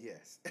 and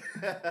yes.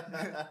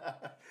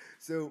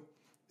 So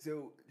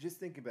just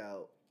think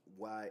about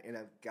why, and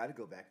I've got to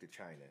go back to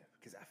China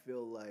because I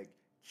feel like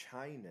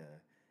China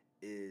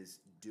is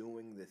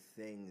doing the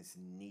things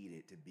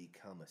needed to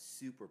become a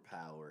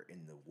superpower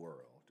in the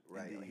world,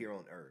 right? Indeed. Here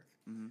on Earth.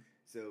 Mm-hmm.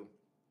 So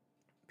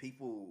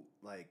people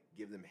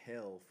give them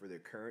hell for their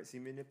currency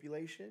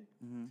manipulation,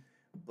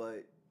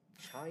 but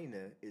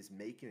China is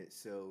making it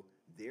so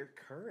their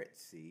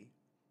currency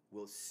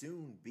will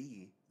soon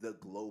be the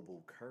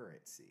global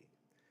currency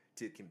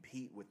to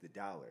compete with the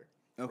dollar.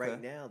 Okay.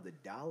 Right now, the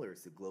dollar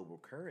is the global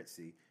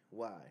currency.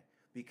 Why?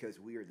 because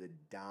we are the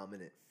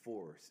dominant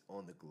force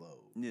on the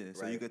globe. Yeah,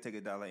 so right? you could take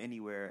 $1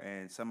 anywhere,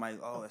 and somebody,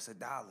 it's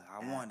 $1. I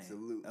want it.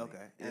 Absolutely.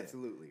 Okay, yeah.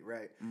 Absolutely,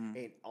 right.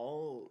 And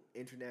all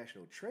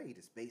international trade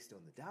is based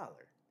on the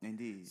dollar.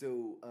 Indeed.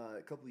 So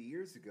a couple of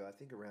years ago, I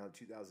think around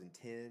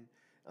 2010,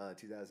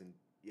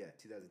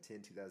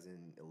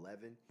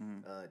 2011,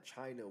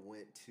 China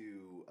went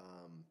to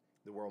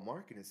the world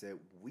market and said,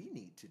 we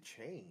need to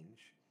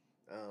change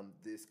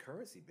this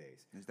currency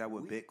base. Is that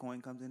where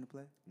Bitcoin comes into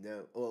play?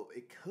 No. Well,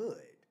 it could.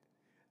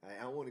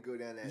 I don't want to go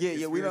down that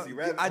we don't.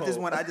 rabbit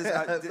hole.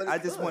 I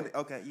just want.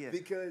 Okay, yeah.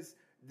 Because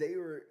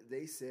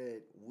they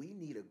said we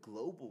need a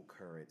global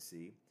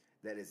currency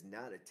that is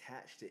not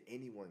attached to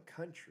any one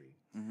country,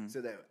 so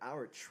that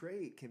our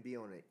trade can be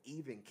on an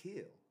even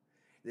keel.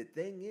 The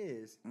thing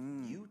is,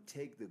 you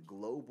take the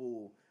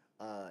global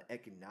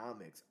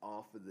economics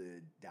off of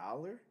the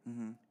dollar,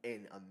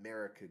 and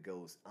America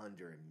goes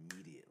under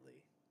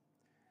immediately.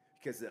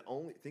 Because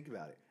think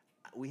about it,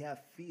 we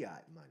have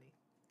fiat money.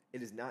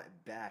 It is not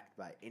backed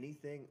by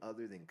anything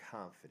other than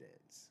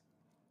confidence.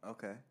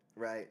 Okay.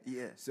 Right?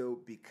 Yeah. So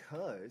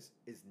because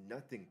it's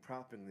nothing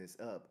propping this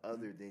up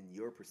other than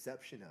your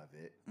perception of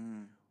it,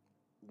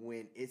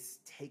 when it's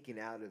taken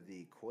out of the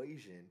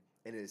equation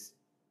and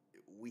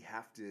we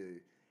have to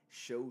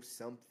show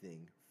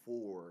something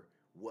for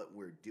what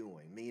we're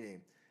doing.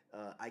 Meaning,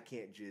 I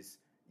can't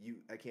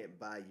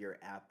buy your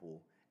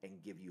apple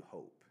and give you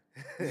hope.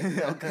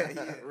 Okay,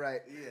 yeah.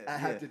 Right? Yeah, I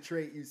have to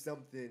trade you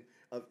something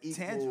of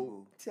equal...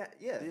 Tangible.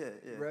 Yeah. Yeah.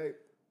 Right?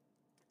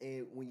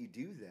 And when you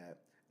do that,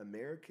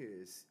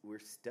 we're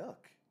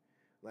stuck.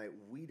 Like,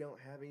 we don't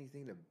have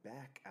anything to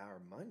back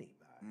our money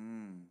by.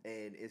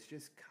 And it's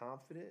just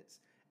confidence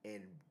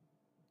and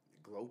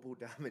global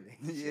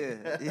domination. Yeah,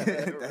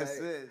 that's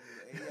it.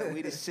 Yeah,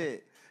 we the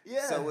shit.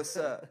 Yeah. So what's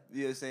up? You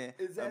know what I'm saying?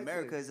 Exactly.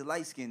 America is a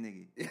light-skinned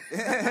nigga.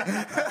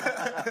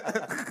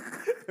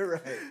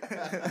 Right.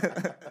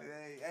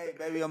 hey,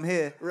 baby, I'm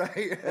here. Right.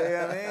 You know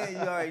what I mean?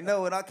 You already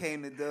know what I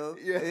came to do.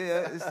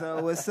 Yeah.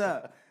 So what's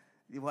up?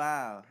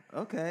 Wow.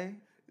 Okay.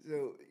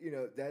 So,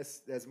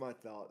 that's my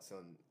thoughts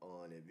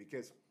on it,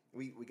 because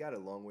we got a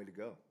long way to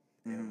go.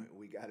 And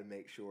we got to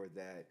make sure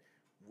that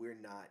we're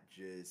not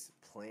just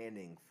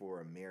planning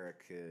for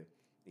America,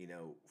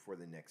 for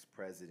the next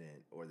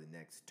president or the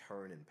next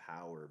turn in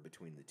power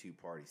between the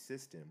two-party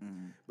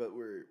system, but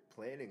we're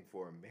planning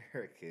for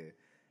America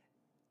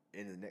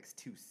in the next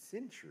 2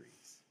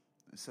 centuries.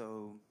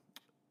 So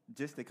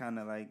just to kind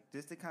of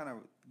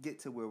get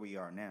to where we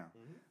are now,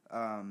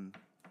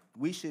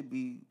 we should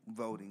be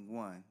voting,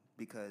 one,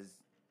 because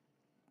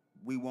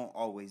we won't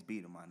always be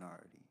the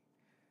minority.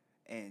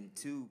 And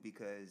 2,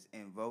 because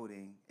in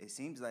voting, it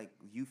seems like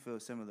you feel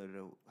similar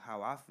to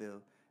how I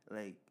feel.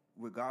 Like,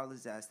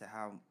 regardless as to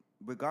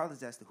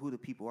who the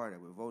people are that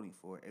we're voting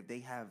for, if they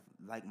have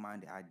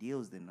like-minded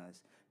ideals than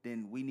us,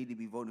 then we need to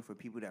be voting for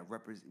people that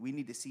represent. We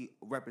need to see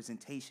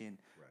representation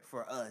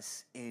for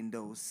us in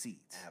those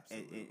seats,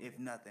 if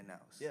nothing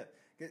else. Yeah,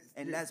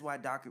 and that's why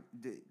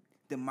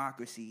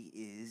democracy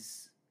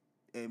is.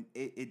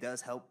 It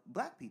does help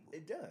black people.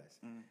 It does.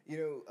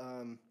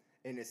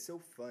 And it's so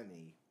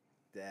funny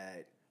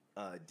that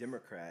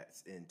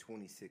Democrats in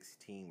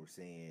 2016 were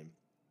saying,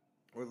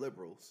 or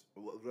liberals,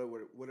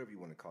 or whatever you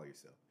want to call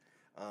yourself,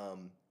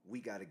 we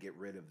got to get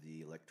rid of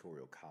the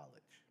Electoral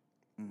College,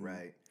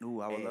 right?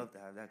 Ooh, I would love to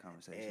have that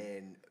conversation.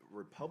 And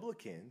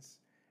Republicans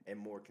and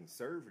more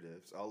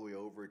conservatives, all the way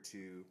over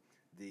to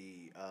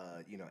the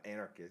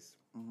anarchists,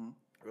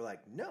 were like,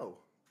 no,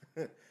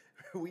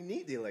 we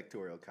need the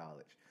Electoral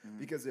College,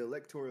 because the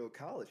Electoral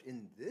College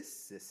in this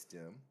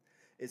system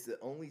is the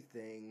only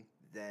thing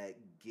that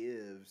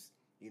gives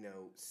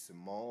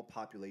small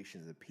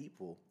populations of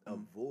people a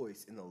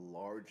voice in the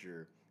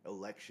larger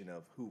election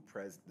of who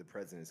the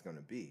president is going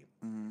to be.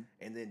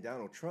 And then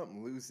Donald Trump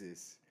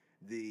loses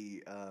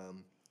the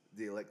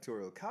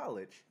Electoral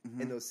College,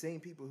 and those same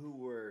people who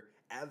were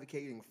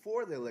advocating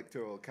for the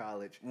Electoral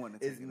College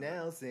is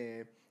now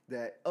saying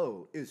that,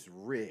 it's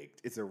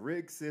rigged. It's a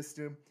rigged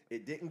system.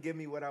 It didn't give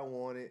me what I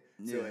wanted,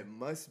 so it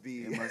must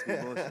be. It must be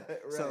bullshit.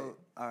 Right. So,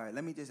 all right,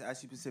 let me just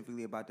ask you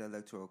specifically about the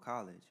Electoral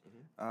College.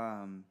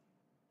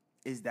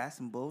 Is that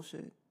some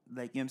bullshit?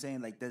 Like, you know what I'm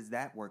saying? Like, does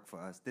that work for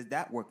us? Does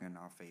that work in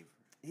our favor?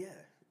 Yeah.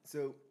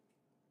 So,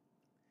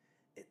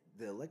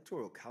 the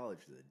Electoral College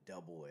is a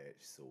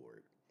double-edged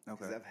sword. Okay.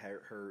 Because I've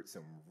heard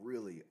some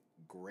really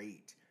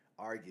great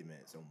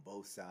arguments on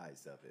both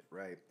sides of it,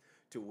 right?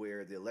 To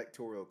where the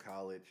Electoral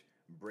College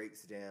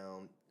breaks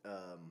down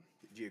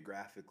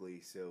geographically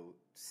so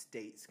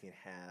states can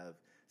have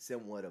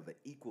somewhat of an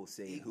equal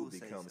say who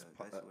becomes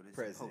president.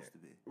 Supposed to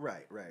be.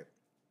 Right.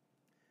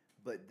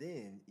 But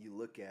then you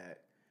look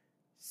at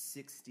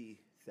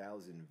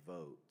 60,000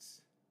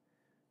 votes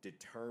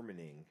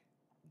determining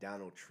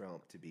Donald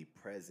Trump to be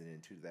president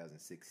in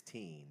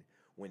 2016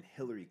 when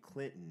Hillary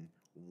Clinton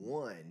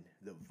won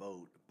the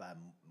vote by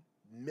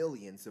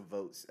millions of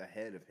votes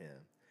ahead of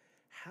him.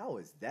 How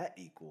is that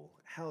equal?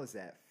 How is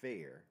that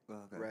fair?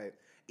 Okay. Right?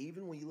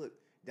 Even when you look,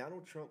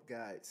 Donald Trump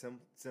got something,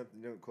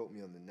 don't quote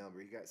me on the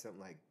number, he got something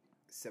like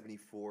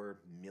 74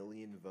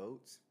 million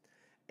votes,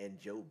 and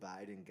Joe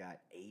Biden got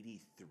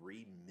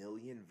 83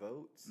 million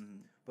votes,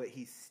 but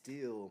he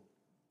still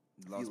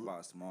lost by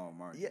a small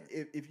margin.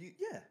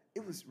 Yeah,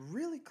 it was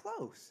really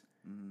close.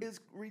 It's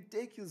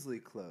ridiculously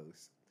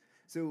close.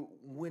 So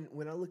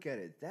when I look at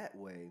it that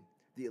way,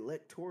 the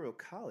Electoral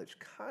College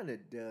kind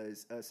of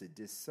does us a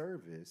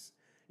disservice,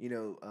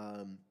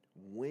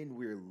 when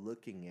we're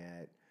looking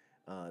at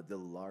the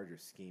larger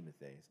scheme of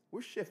things.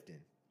 We're shifting.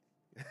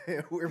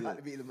 We're about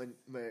to be the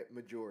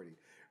majority,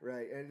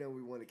 right? I know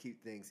we want to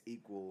keep things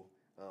equal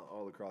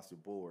all across the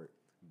board,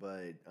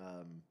 but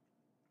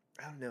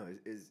I don't know.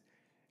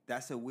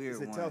 That's a weird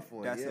one. It's a tough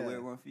one. That's a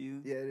weird one for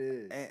you. Yeah, it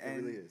is. And,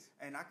 it really is.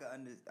 And I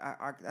can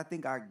I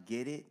think I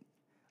get it,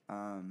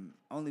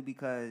 only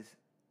because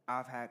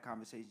I've had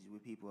conversations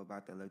with people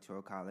about the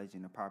Electoral College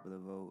and the popular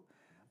vote,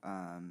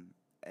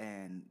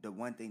 and the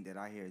one thing that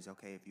I hear is,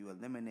 okay, if you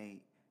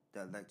eliminate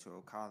the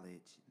Electoral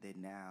College, then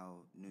now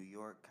New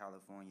York,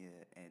 California,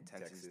 and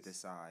Texas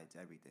decides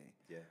everything.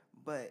 Yeah.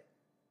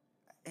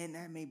 And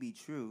that may be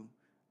true,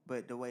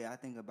 but the way I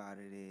think about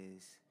it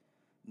is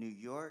New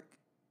York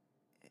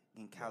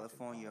and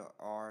California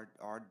are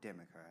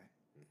Democrat,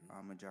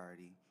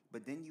 majority.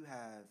 But then you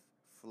have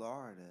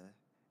Florida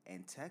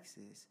and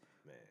Texas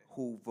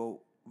who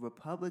vote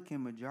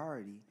Republican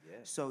majority. Yeah.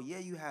 So,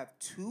 you have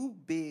two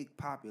big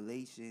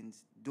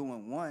populations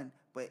doing one,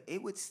 but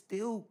it would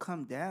still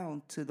come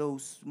down to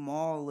those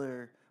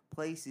smaller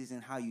places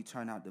and how you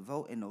turn out to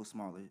vote in those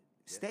smaller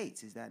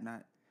states. Is that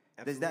not?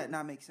 Absolutely. Does that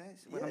not make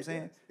sense? What I'm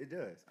saying? It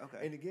does.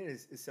 Okay. And again,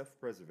 it's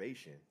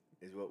self-preservation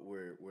is what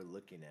we're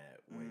looking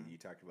at when you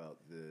talk about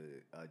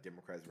the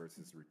Democrats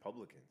versus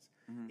Republicans.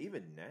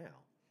 Even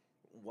now,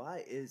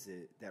 why is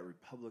it that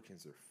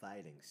Republicans are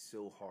fighting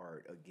so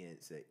hard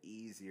against an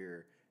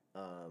easier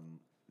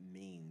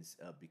means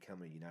of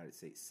becoming a United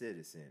States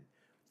citizen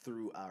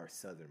through our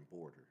southern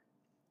border?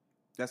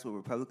 That's what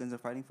Republicans are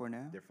fighting for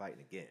now? They're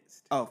fighting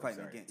against. Oh,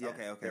 fighting against. Yeah.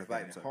 Okay. They're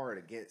fighting hard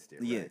against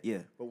it. Right? Yeah.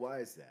 But why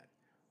is that?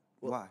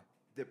 Well, why?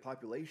 Their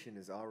population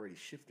is already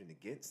shifting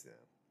against them.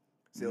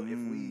 So if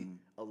we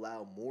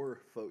allow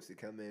more folks to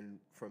come in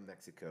from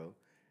Mexico,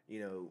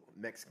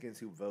 Mexicans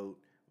who vote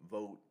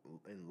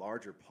in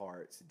larger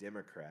parts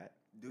Democrat.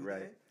 Do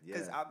right? They?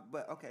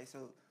 Yeah.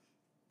 So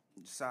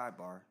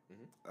sidebar.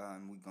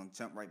 We're gonna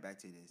jump right back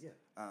to this. Yeah.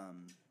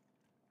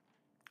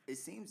 It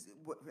seems,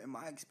 in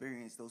my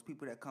experience, those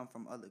people that come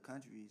from other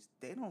countries,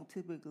 they don't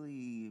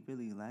typically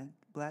really like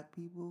black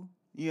people.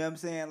 You know what I'm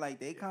saying? Like,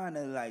 they kind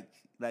of like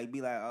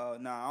be like, oh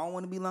no, I don't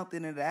want to be lumped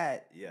into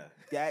that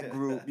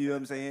group. You know what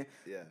I'm saying?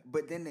 Yeah.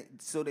 But then,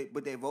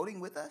 but they're voting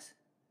with us.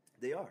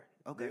 They are.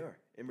 Okay. They are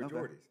in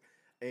majorities,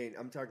 and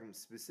I'm talking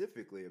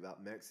specifically about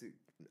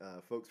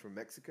folks from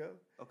Mexico.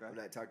 Okay. I'm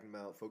not talking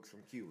about folks from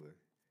Cuba.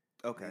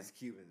 Okay. These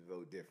Cubans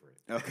vote different.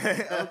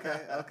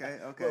 Okay.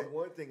 But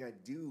one thing I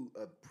do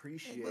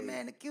appreciate... Hey, but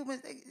man, the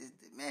Cubans,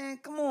 man,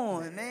 come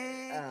on,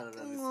 man. I don't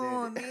come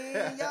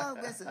understand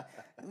on,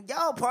 man.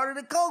 Y'all part of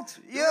the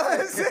culture. You know what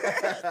I'm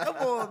saying? Come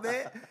on,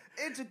 man.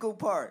 Integral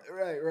part.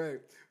 Right.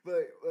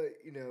 But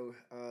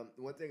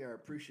one thing I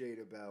appreciate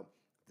about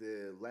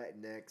the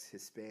Latinx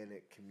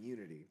Hispanic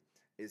community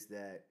is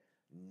that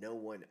no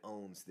one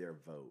owns their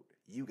vote.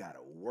 You got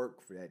to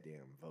work for that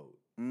damn vote.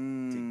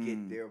 To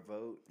get their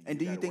vote. And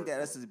do you think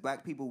that us as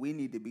black people, we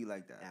need to be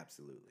like that?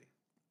 Absolutely.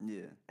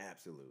 Yeah.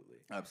 Absolutely.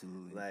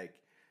 Like,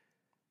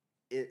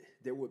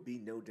 there would be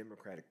no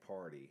Democratic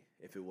Party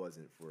if it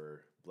wasn't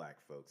for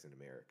black folks in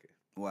America.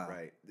 Wow.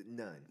 Right?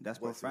 None. That's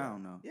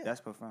profound, though. Yeah.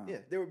 That's profound. Yeah.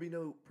 There would be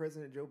no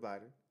President Joe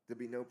Biden. There'd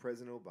be no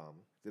President Obama.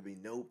 There'd be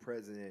no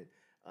President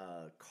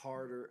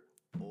Carter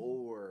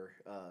or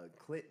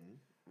Clinton.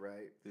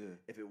 Right? Yeah.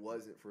 If it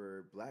wasn't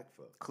for black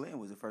folks. Clinton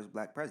was the first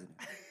black president.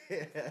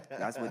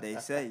 That's what they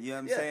say. You know what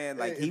I'm Yeah. saying?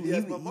 Like he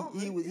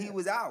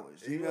was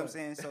ours. You know what I'm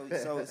saying?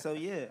 So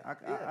yeah,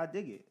 I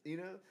dig it.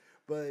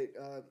 But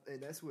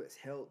and that's what's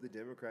held the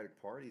Democratic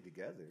Party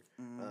together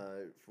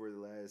for the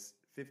last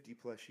 50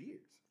 plus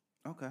years.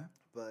 Okay.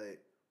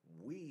 But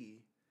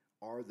we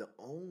are the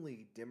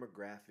only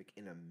demographic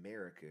in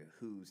America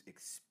who's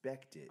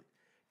expected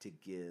to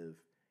give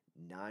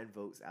 9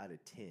 votes out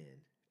of 10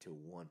 to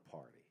one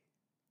party.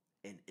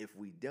 And if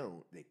we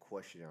don't, they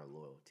question our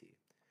loyalty.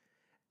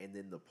 And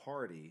then the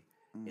party,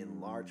 in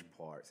large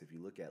parts, if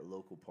you look at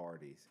local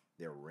parties,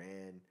 they're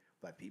ran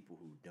by people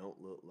who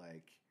don't look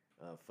like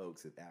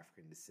folks of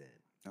African descent.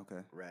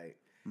 Okay. Right?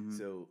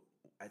 So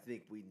I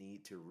think we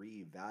need to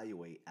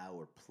reevaluate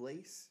our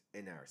place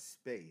and our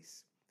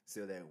space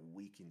so that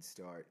we can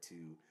start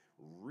to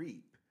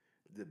reap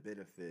the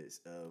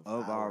benefits of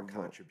our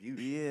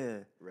contribution.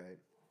 Yeah. Right?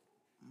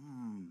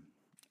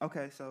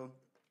 Okay, so...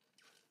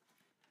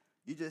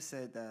 You just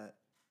said that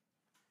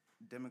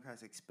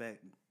Democrats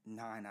expect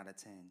 9 out of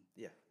 10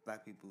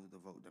 black people to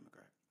vote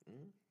Democrat.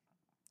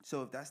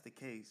 So if that's the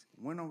case,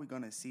 when are we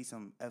going to see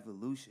some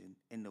evolution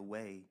in the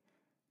way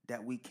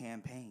that we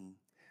campaign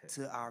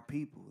to our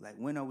people? Like,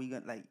 when are we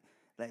going to,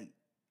 like,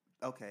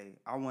 okay,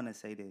 I want to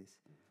say this.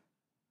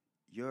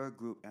 Your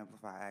group,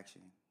 Amplify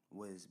Action,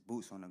 was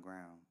boots on the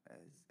ground,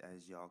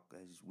 as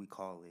we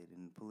call it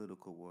in the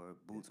political world.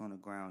 Boots on the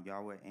ground.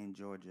 Y'all were in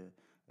Georgia.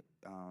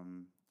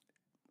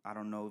 I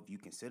don't know if you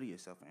consider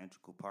yourself an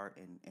integral part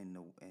in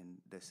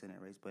the Senate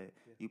race, but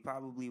you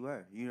probably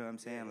were. You know what I'm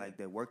saying? Like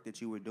the work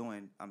that you were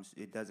doing,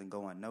 it doesn't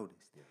go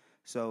unnoticed. Yeah.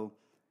 So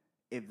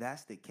if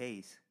that's the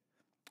case,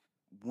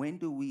 when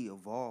do we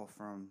evolve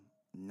from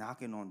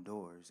knocking on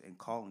doors and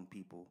calling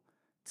people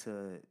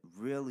to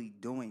really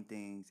doing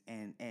things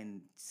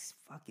and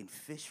fucking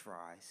fish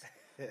fries?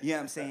 You know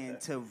what I'm saying?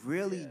 To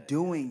really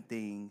doing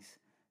things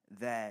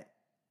that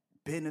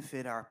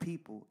benefit our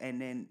people and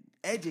then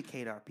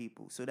educate our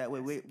people so that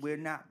way we're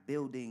not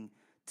building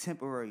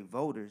temporary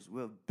voters.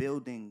 We're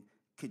building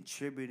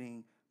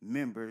contributing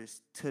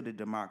members to the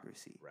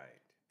democracy. Right.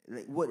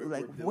 Like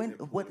we're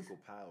political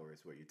power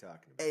is what you're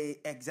talking about.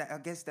 Exactly. I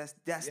guess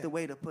that's the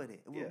way to put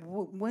it. Yeah.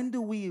 When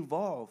do we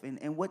evolve,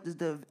 and what does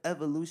the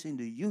evolution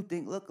do you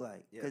think look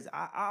like? Because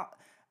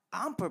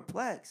I'm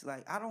perplexed.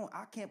 Like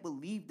I can't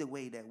believe the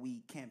way that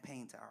we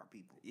campaign to our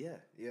people. Yeah,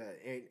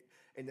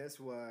 and that's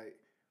why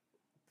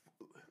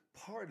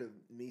part of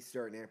me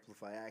starting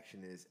Amplify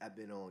Action is I've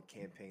been on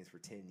campaigns for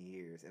 10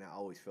 years, and I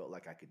always felt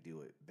like I could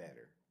do it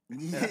better.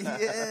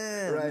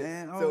 Yeah, right.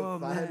 Man. So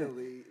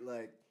finally,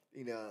 like,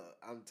 you know,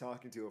 I'm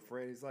talking to a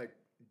friend. He's like,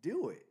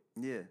 "Do it."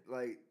 Yeah.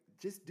 Like,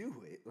 just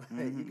do it.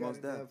 Like, you got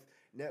enough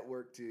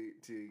network to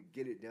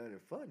get it done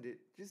and fund it.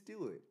 Just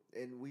do it,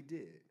 and we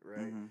did.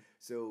 Right.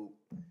 So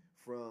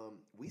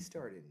we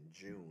started in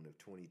June of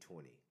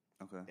 2020.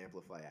 Okay.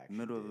 Amplify Action.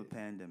 Middle of the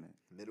pandemic.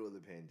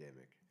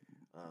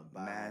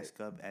 Mask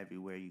up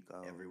everywhere you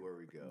go. Everywhere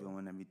we go.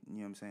 Doing everything, you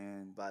know what I'm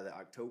saying? By the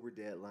October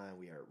deadline,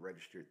 we had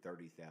registered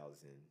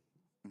 30,000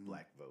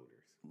 black voters.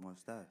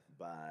 What's that?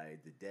 By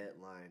the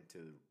deadline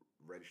to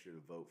register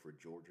to vote for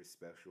Georgia's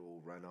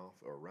special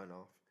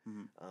runoff,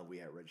 we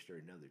had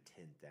registered another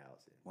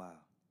 10,000. Wow.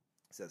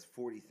 So that's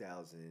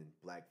 40,000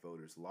 black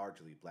voters,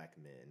 largely black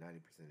men, 90%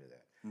 of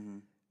that. Mm-hmm.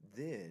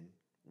 Then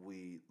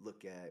we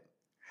look at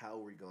how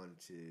we're going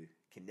to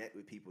connect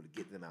with people to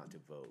get them out to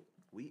vote.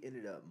 We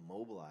ended up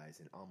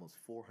mobilizing almost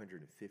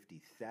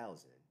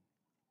 450,000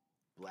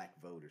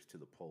 black voters to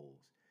the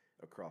polls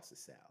across the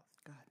South.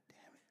 God damn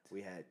it.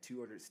 We had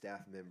 200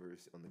 staff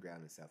members on the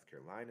ground in South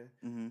Carolina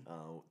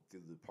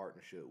through the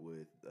partnership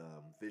with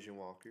Vision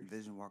Walkers.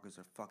 Vision Walkers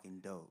are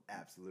fucking dope.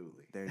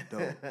 Absolutely. They're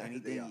dope.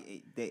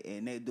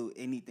 They do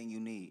anything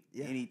you need.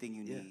 Yeah. Anything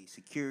you need.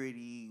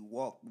 Security,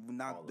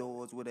 knock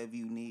doors, whatever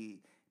you need.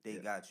 They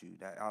got you.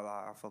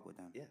 I'll fuck with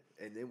them. Yeah.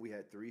 And then we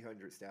had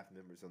 300 staff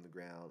members on the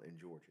ground in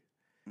Georgia.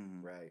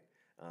 Mm-hmm. Right,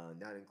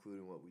 not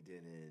including what we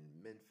did in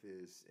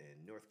Memphis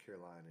and North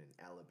Carolina and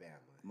Alabama.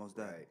 Most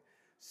definitely. Right,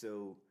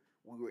 so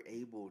we were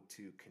able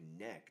to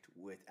connect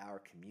with our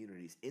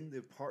communities in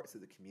the parts of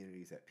the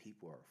communities that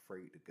people are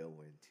afraid to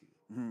go into.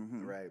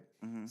 Mm-hmm. Right,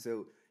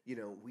 so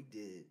we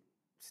did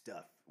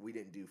stuff. We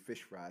didn't do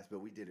fish fries, but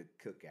we did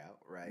a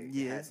cookout. Right,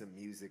 had some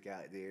music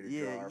out there to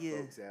draw our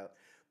folks out.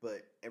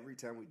 But every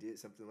time we did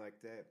something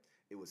like that,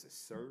 it was a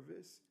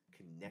service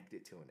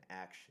connected to an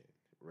action.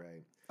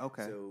 Right.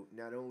 Okay. So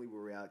not only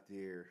were we out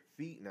there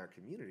feeding our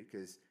community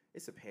because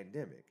it's a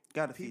pandemic,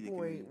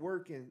 people ain't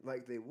working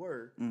like they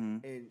were,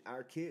 and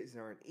our kids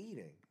aren't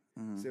eating.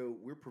 So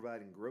we're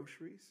providing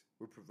groceries,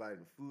 we're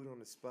providing food on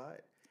the spot,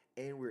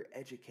 and we're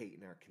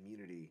educating our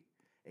community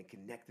and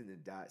connecting the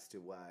dots to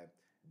why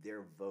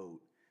their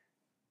vote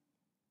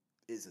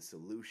is a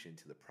solution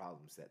to the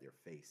problems that they're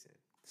facing.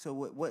 So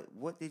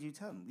what did you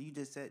tell them? You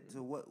just said,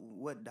 so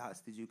what dots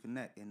did you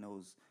connect in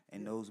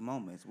those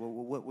moments?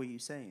 What were you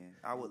saying?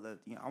 I would love,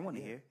 I want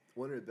to hear.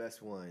 One of the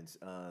best ones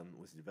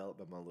was developed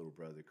by my little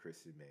brother,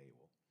 Chris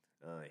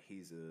Emanuel.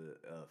 He's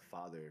a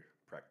father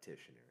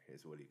practitioner,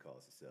 is what he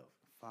calls himself.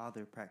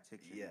 Father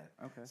practitioner.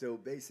 Yeah. Okay. So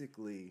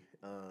basically,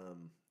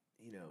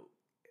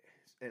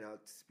 and I'll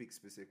speak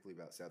specifically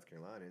about South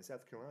Carolina. In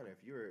South Carolina,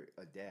 if you're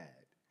a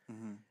dad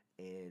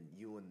and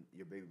you and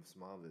your baby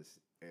mom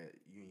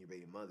you and your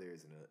baby mother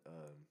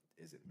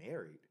isn't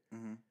married,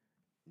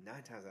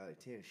 9 times out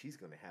of 10, she's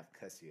going to have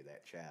custody of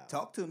that child.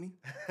 Talk to me.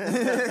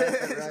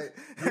 Right?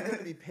 You're going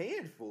to be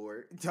paying for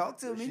it. Talk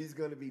to me. She's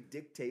going to be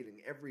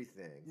dictating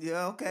everything.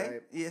 Yeah, okay.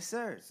 Right? Yes,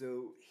 sir.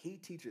 So he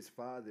teaches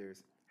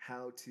fathers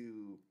how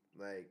to,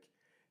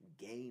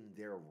 gain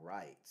their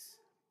rights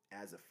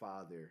as a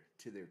father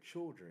to their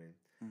children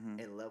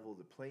and level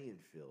the playing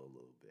field a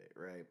little bit,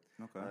 right?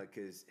 Okay.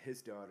 Because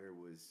his daughter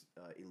was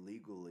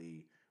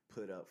illegally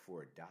put up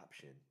for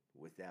adoption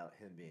without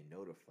him being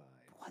notified.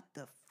 What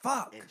the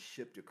fuck? And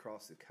shipped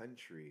across the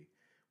country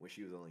when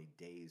she was only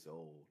days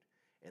old.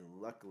 And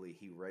luckily,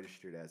 he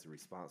registered as a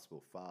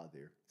responsible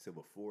father. So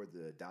before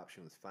the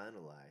adoption was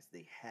finalized,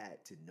 they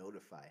had to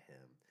notify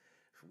him.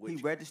 He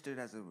registered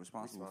as a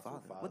responsible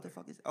father. What the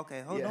fuck is?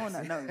 Okay, hold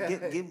on. No,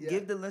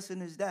 give the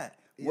listeners that.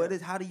 Yeah.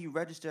 How do you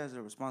register as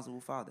a responsible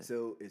father?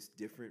 So it's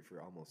different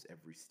for almost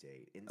every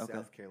state. In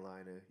South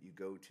Carolina, you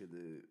go to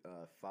the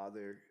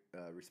father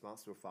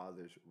Responsible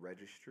Fathers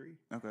Registry.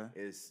 Okay.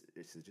 It's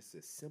just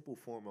a simple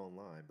form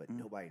online, but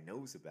nobody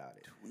knows about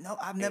it. No,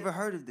 I've never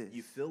heard of this.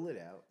 You fill it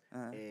out,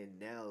 and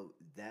now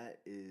that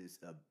is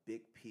a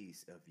big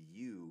piece of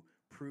you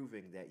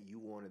proving that you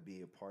want to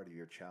be a part of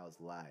your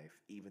child's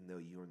life, even though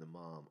you and the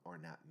mom are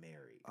not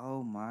married.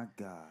 Oh my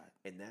God.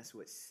 And that's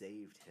what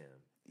saved him.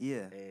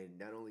 Yeah. And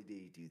not only did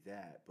he do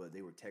that, but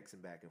they were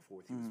texting back and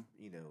forth. He was,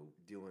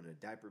 doing a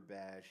diaper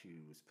bash.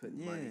 He was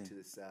putting money to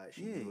the side.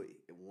 She knew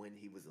it, when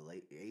he was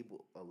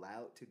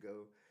allowed to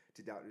go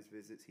to doctor's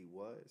visits, he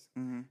was.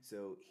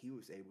 So he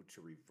was able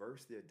to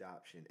reverse the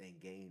adoption and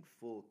gain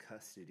full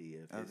custody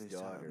of his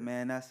daughter. Child.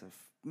 Man,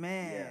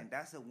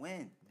 that's a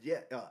win.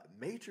 Yeah,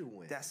 major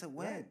win. That's a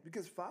win. Right?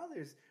 Because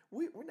fathers,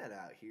 we're not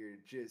out here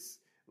just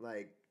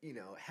like,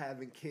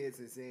 having kids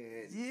and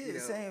saying,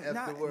 saying F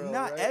not the world,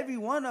 not right? every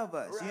one of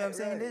us. Right, you know what I'm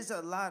saying? right. There's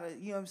a lot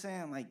of, you know what I'm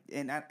saying? Like,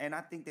 and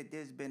I think that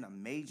there's been a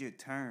major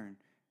turn.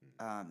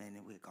 And then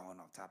we're going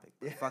off topic.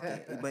 But fuck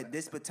it. But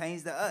this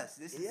pertains to us.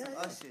 This is some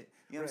us shit.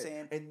 You know what I'm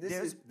saying? And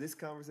this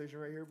conversation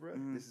right here, bro,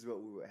 this is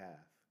what we would have.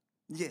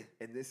 Yeah.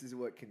 And this is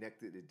what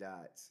connected the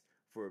dots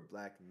for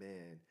black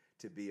men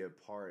to be a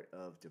part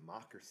of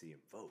democracy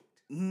and vote.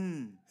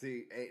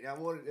 See, and I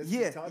wanted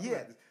to talk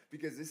about this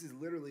because this is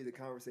literally the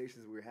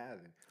conversations we're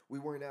having. We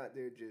weren't out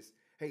there just,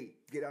 hey,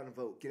 get out and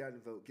vote, get out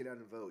and vote, get out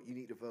and vote. You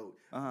need to vote.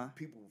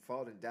 People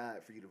fought and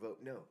died for you to vote.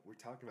 No, we're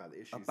talking about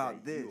the issues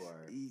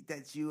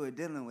that you are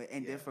dealing with.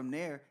 And then from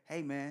there,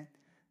 hey, man,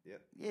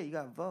 you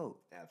got to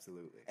vote.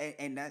 Absolutely.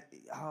 And that,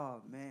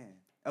 oh, man.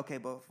 Okay,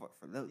 but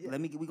we're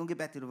going to get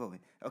back to the voting.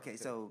 Okay,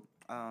 so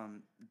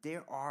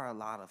there are a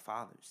lot of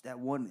fathers that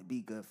want to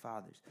be good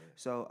fathers. Yeah.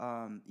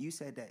 So you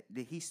said that,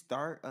 did he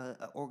start an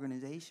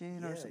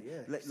organization? Or something?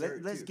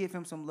 Let's give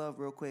him some love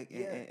real quick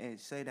and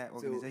say that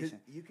organization.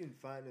 So you can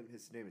find him.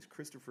 His name is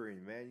Christopher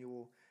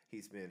Emmanuel.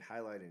 He's been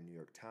highlighted in New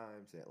York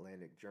Times,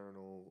 Atlantic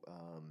Journal,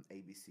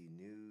 ABC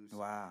News.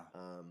 Wow.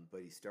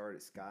 But he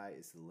started Sky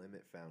is the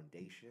Limit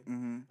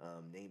Foundation,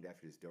 named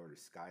after his daughter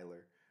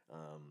Skylar.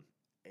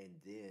 And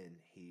then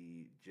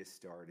he just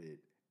started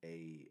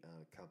a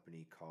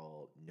company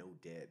called No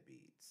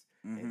Deadbeats.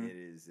 And it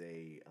is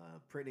a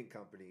printing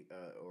company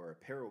or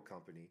apparel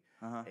company.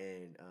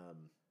 And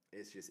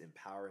it's just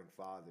empowering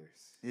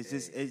fathers.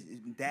 It's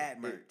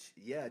dad merch.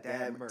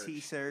 Dad merch.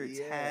 T-shirts,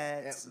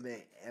 hats.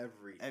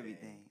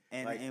 Everything.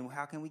 And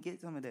how can we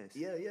get some of this?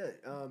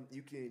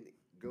 You can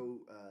go,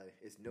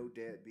 it's No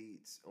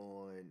Deadbeats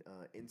on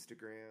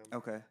Instagram.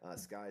 Okay.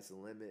 Sky's the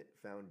Limit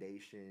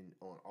Foundation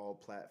on all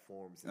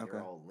platforms, and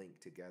they're all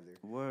linked together.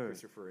 Word.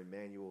 Christopher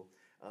Emmanuel.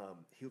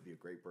 He'll be a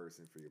great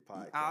person for your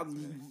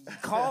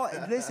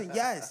podcast. Listen,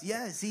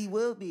 yes, he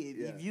will be.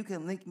 If you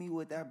can link me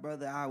with that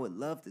brother, I would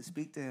love to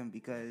speak to him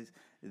because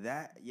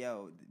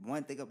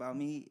one thing about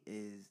me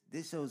is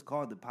this show is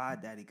called The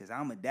Pod Daddy because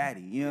I'm a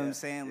daddy. You know what I'm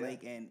saying? Yeah.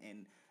 Like,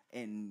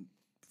 and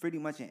pretty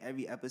much in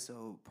every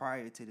episode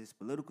prior to this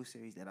political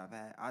series that I've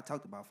had, I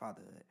talked about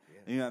fatherhood. Yeah.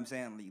 You know what I'm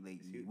saying? Like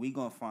we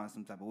gonna find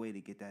some type of way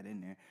to get that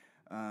in there.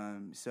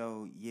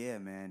 So yeah,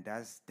 man,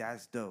 that's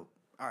dope.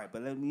 All right,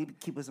 but let me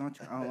keep us on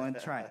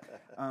track.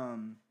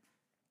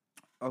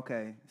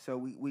 Okay, so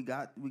we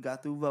got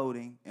through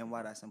voting and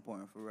why that's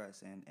important for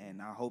us,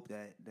 and I hope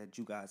that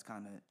you guys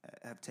kind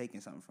of have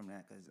taken something from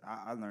that because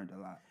I learned a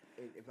lot.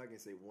 And if I can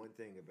say one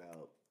thing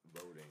about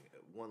voting,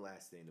 one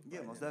last thing.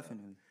 Most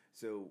definitely.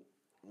 So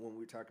when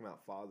we're talking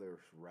about fathers'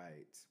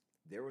 rights,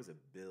 there was a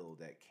bill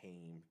that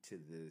came to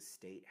the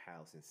State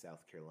House in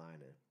South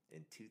Carolina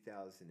in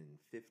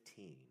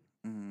 2015,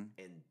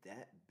 and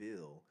that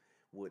bill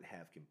would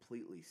have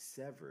completely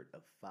severed a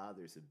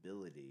father's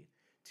ability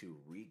to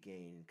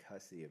regain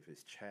custody of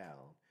his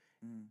child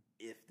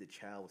if the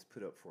child was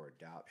put up for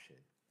adoption.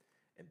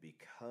 And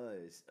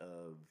because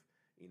of,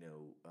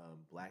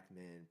 black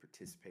men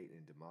participating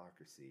in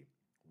democracy,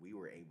 we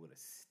were able to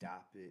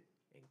stop it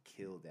and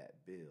kill that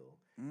bill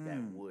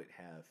that would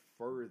have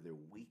further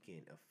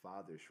weakened a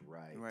father's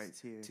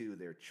rights to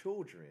their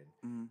children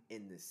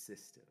in the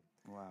system.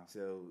 Wow.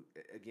 So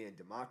again,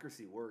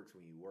 democracy works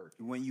when you work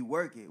it. When you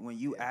work it, when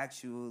you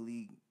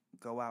actually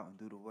go out and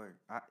do the work.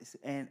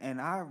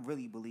 And I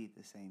really believe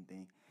the same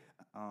thing.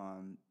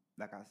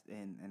 Like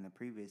in the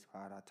previous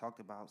pod, I talked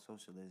about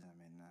socialism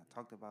and I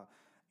talked about,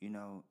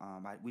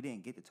 we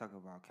didn't get to talk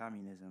about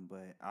communism,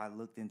 but I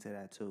looked into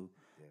that too.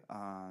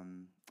 Yeah.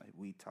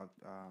 We talked.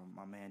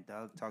 My man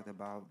Doug talked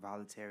about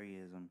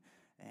voluntarism.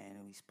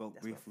 And we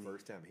spoke briefly. That's my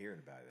first time hearing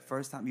about it.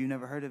 First time? You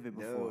never heard of it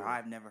before? No.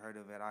 I've never heard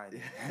of it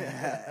either.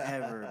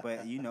 Ever.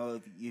 But,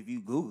 if you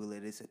Google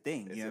it, it's a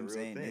thing. You know what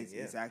I'm saying?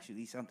 It's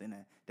actually something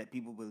that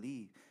people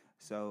believe.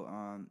 So,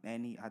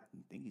 and I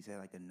think he said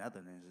like the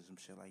Netherlands or some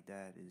shit like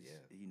that is,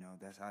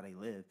 that's how they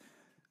live.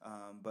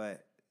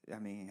 But, I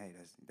mean, hey,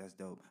 that's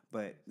dope.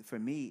 But for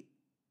me,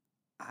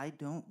 I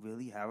don't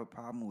really have a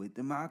problem with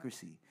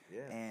democracy.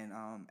 Yeah.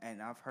 And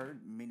I've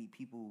heard many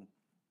people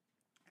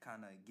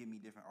kind of give me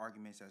different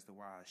arguments as to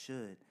why I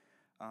should.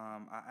 I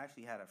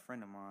actually had a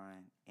friend of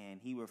mine,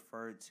 and he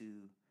referred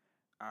to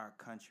our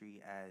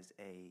country as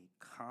a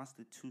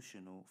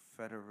constitutional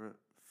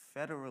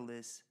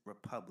federalist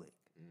republic.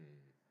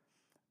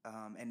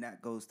 And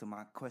that goes to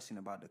my question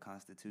about the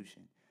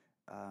Constitution.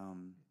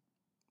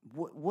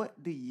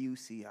 What do you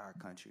see our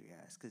country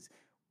as? Because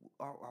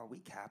are we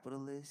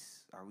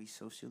capitalists? Are we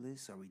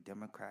socialists? Are we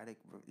democratic?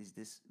 Is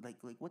this like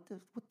what the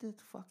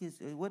fuck is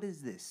what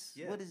is this?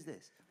 Yeah. What is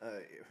this?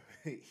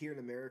 Here in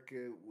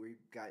America,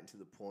 we've gotten to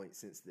the point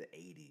since the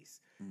 80s,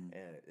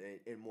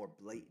 and more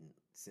blatant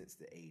since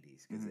the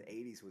 80s, because the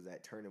 80s was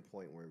that turning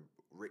point where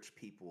rich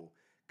people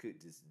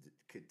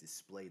could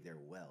display their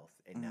wealth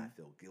and not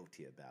feel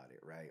guilty about it,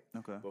 right?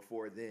 Okay.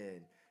 Before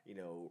then,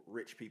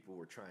 rich people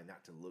were trying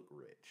not to look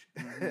rich,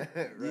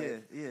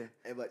 right? Yeah.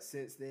 But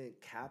since then,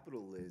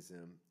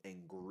 capitalism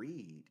and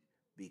greed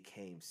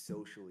became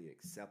socially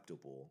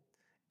acceptable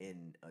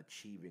in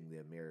achieving the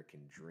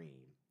American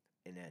dream.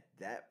 And at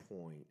that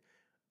point,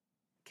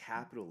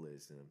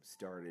 capitalism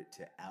started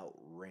to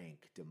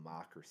outrank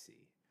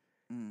democracy.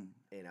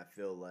 And I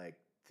feel like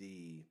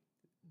the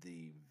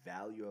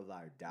value of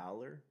our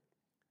dollar,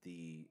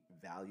 the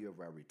value of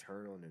our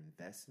return on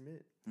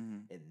investment,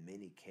 in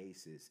many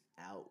cases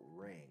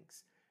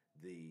outranks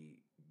the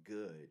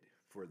good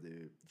for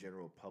the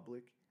general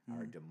public,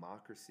 our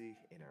democracy,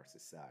 and our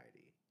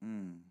society.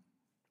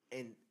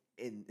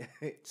 And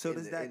so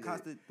does that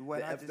constitute? The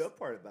effed up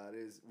part about it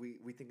is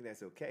we think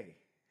that's okay.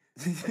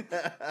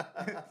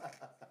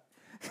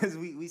 Because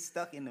we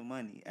stuck in the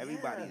money.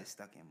 Everybody is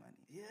stuck in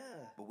money. Yeah.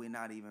 But we're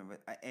not even.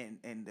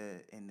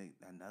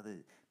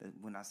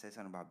 When I said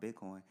something about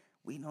Bitcoin,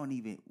 we don't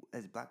even,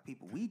 as black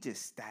people, we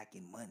just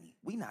stacking money.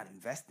 We not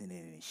investing in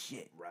it in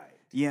shit. Right.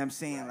 You know what I'm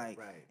saying?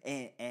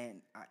 Right,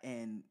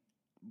 and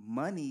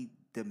money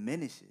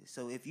diminishes.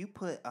 So if you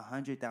put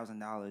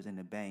 $100,000 in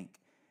the bank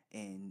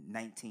in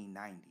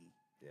 1990,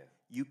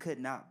 you could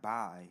not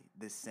buy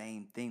the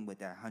same thing with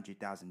that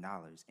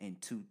 $100,000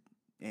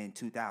 in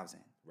 2000.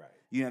 Right.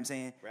 You know what I'm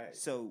saying? Right.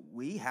 So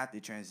we have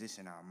to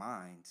transition our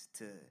minds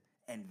to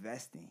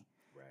investing.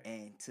 Right.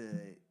 And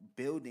to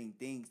building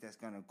things that's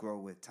gonna grow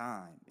with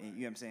time. And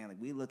you know what I'm saying?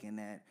 Like we looking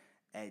at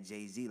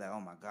Jay-Z like,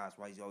 oh my gosh,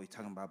 why is he always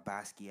talking about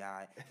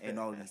Basquiat and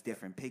all these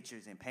different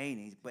pictures and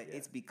paintings? But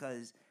it's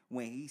because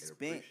when he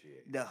spent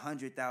the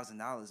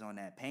 $100,000 on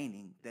that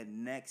painting, the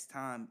next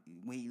time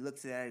when he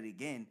looks at it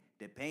again,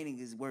 the painting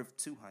is worth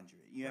 $200.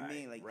 You know what I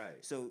mean? Like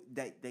so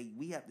that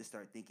we have to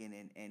start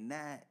thinking in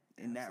that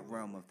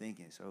realm of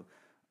thinking. So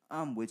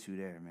I'm with you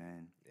there,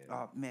 man. Yeah.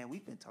 Oh man,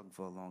 we've been talking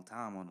for a long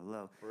time on the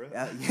low. For real?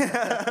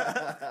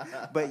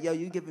 But yo,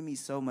 you giving me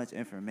so much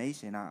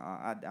information.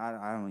 I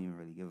don't even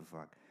really give a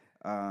fuck.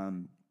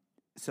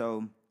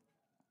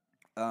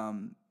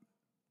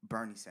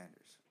 Bernie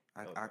Sanders.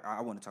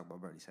 I want to talk about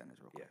Bernie Sanders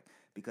real quick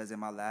because in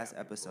my last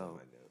episode,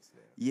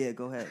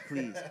 go ahead,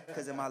 please.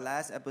 Because in my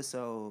last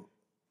episode,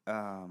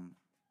 a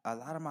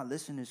lot of my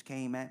listeners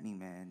came at me,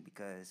 man,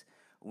 because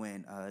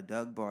when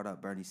Doug brought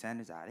up Bernie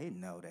Sanders, I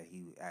didn't know that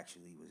he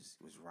actually was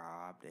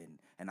robbed,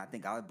 and I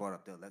think I brought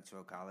up the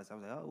Electoral College. I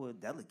was like, oh, well,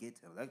 delegate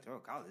to Electoral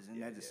College, isn't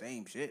that the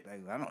same shit?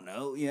 Like, I don't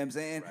know, you know what I'm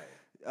saying?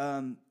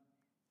 Right.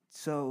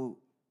 So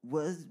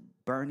was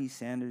Bernie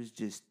Sanders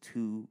just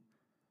too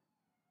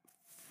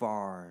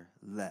far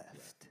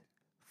left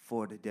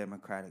for the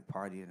Democratic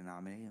Party to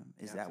nominate him?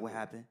 Is that what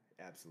happened?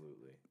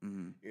 Absolutely.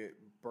 Mm-hmm.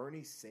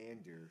 Bernie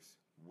Sanders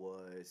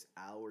was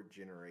our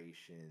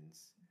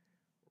generation's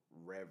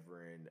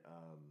Reverend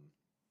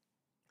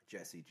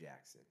Jesse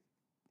Jackson.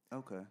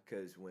 Okay.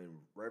 Because when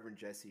Reverend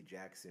Jesse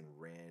Jackson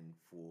ran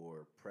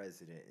for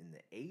president in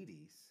the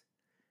 80s,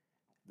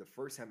 the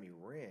first time he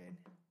ran,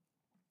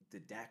 the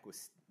deck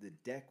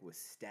was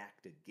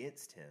stacked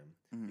against him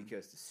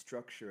because the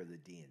structure of the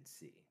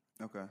DNC.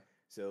 Okay.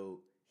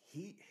 So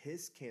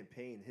his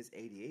campaign, his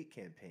 88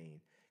 campaign,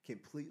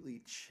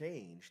 completely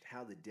changed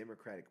how the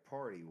Democratic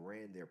Party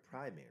ran their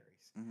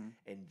primaries.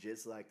 And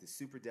just like the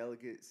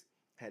superdelegates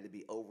had to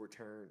be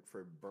overturned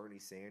for Bernie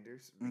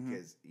Sanders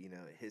because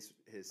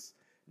his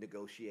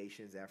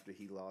negotiations after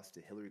he lost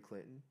to Hillary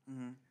Clinton,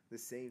 the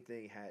same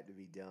thing had to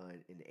be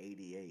done in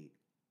 88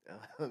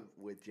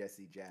 with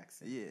Jesse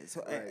Jackson. Yeah,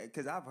 so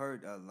because I've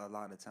heard a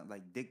lot of times,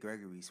 like Dick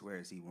Gregory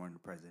swears he won the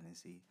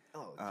presidency.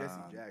 Oh,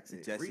 Jesse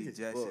Jackson. Jesse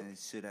Jackson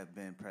should have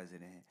been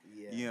president.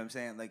 Yeah, you know what I'm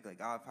saying? Like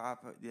I've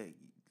heard,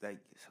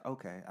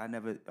 okay, I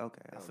never.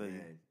 Okay, I feel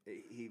man.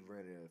 He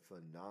ran a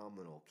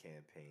phenomenal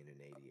campaign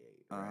in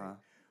 '88, right?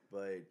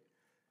 But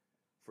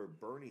for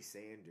Bernie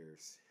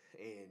Sanders,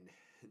 and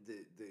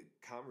the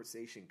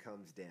conversation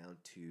comes down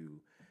to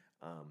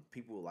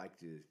people like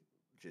to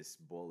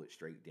just boil it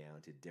straight down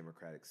to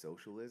democratic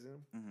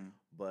socialism,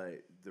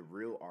 but the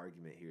real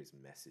argument here is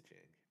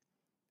messaging.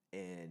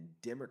 And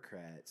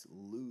Democrats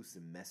lose the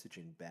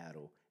messaging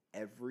battle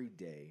every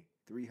day,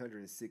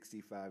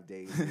 365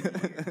 days a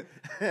year.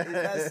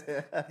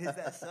 Is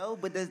that so?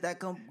 But does that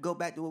go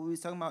back to what we was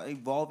talking about,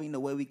 evolving the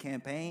way we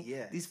campaign?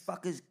 Yeah. These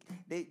fuckers,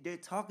 they're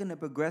talking to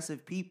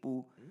progressive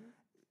people,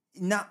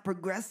 not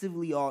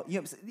progressively all. You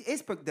know what I'm saying?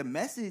 It's the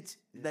message,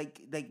 like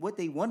what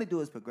they want to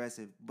do is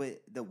progressive,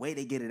 but the way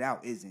they get it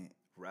out isn't.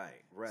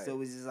 Right.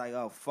 So it's just like,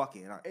 oh, fuck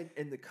it.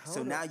 And the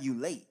so now you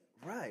late.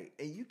 Right.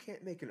 And you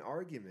can't make an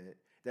argument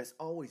that's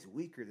always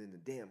weaker than the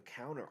damn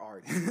counter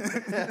argument.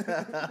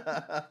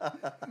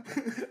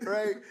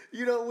 Right?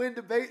 You don't win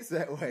debates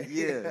that way.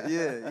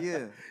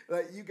 Yeah.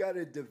 Like, you got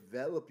to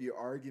develop your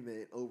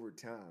argument over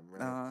time,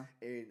 right?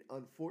 And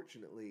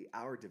unfortunately,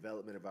 our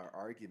development of our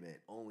argument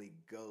only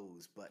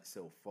goes but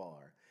so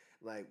far.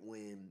 Like,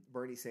 when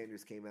Bernie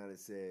Sanders came out and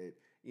said,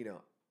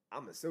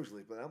 I'm a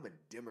socialist, but I'm a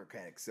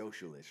democratic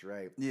socialist,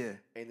 right? Yeah.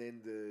 And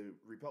then the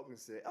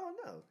Republicans said, oh,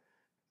 no.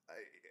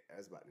 I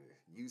was about to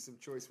use some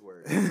choice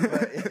words,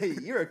 but hey,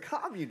 you're a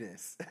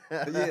communist.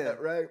 Yeah.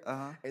 Right?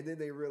 And then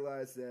they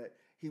realized that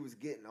he was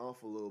getting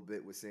off a little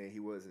bit with saying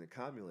he wasn't a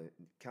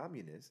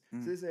communist.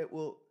 So they said,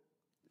 well,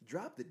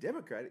 drop the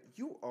Democratic.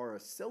 You are a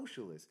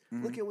socialist.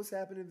 Look at what's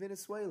happened in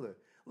Venezuela.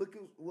 Look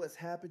at what's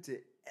happened to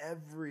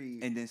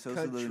every And then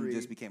socialism country.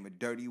 just became a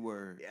dirty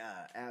word.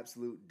 Yeah,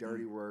 absolute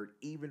dirty word,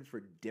 even for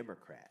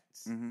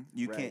Democrats.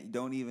 You can't.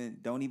 Don't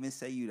even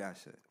say you that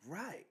shit.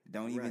 Right.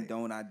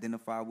 Don't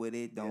identify with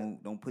it.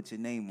 Don't put your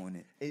name on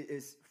it.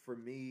 It's for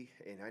me,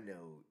 and I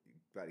know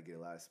you're about to get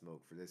a lot of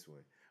smoke for this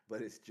one,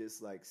 but it's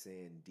just like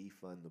saying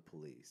defund the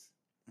police.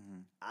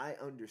 I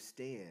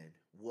understand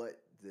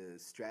what the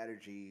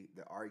strategy,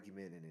 the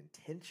argument, and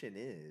intention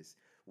is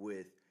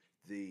with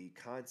the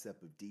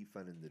concept of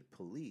defunding the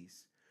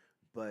police,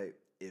 but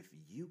if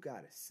you got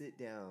to sit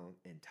down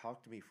and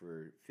talk to me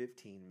for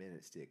 15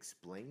 minutes to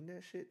explain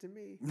that shit to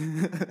me,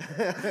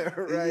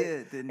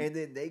 right? Yeah, and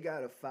then they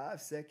got a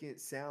 5-second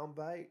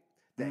soundbite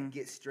that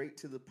gets straight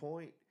to the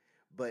point,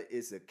 but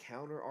it's a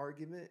counter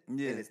argument,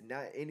 and it's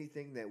not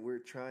anything that we're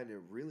trying to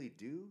really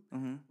do,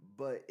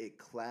 but it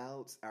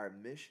clouds our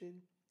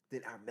mission,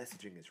 then our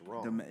messaging is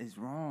wrong. It's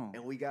wrong.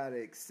 And we got to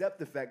accept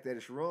the fact that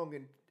it's wrong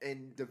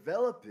and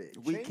develop it.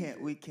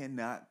 We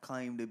cannot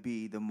claim to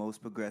be the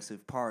most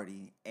progressive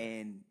party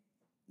and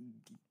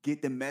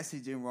get the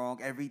messaging wrong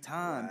every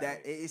time. Right.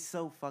 That it's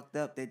so fucked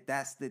up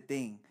that's the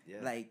thing. Yeah.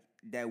 Like,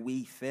 that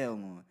we fail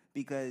on,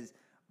 because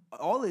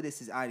all of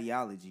this is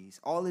ideologies,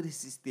 all of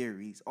this is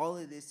theories, all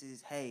of this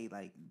is, hey,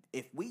 like,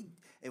 if we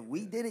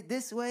did it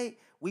this way,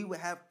 we would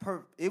have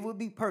it would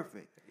be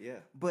perfect. Yeah.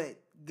 But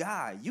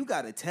God, you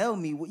gotta tell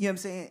me, you know what I'm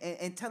saying,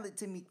 and tell it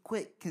to me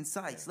quick,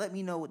 concise. Yeah. Let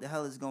me know what the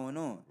hell is going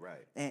on.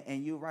 Right.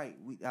 And you're right.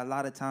 A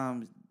lot of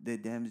times the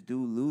Dems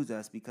do lose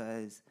us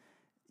because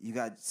you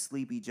got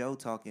Sleepy Joe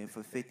talking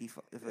for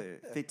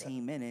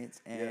 15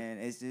 minutes, and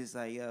it's just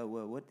like, yo,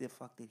 well, what the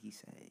fuck did he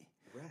say?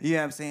 Right. You know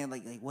what I'm saying?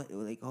 Like what?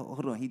 Like,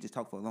 hold on, he just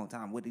talked for a long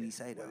time. What did he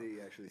say though? What did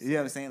he actually say? You know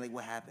what I'm saying? Like,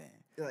 what happened?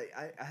 Like,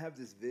 I have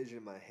this vision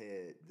in my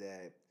head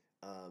that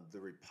the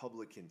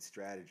Republican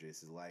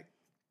strategist is like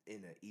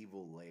in an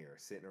evil lair,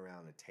 sitting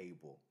around a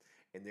table,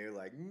 and they're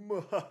like,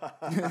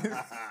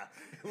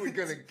 "We're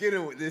gonna get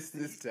him with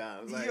this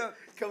time." Like,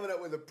 coming up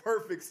with a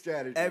perfect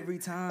strategy every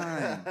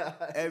time,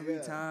 every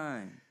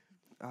time.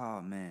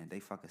 Oh man, they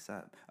fuck us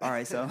up. All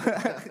right, so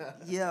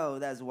yo,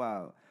 that's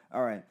wild.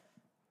 All right.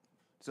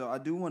 So I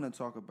do want to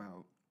talk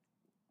about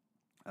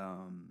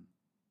Kamala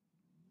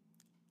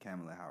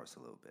Harris a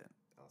little bit.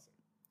 Awesome.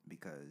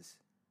 Because,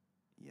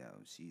 yo,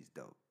 she's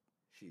dope.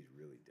 She's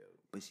really dope.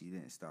 But she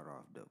didn't start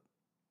off dope.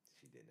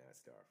 She did not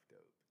start off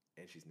dope.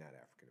 And she's not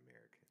African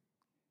American.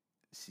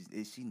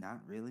 Is she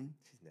not really?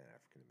 She's not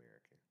African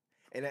American.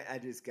 And I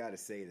just got to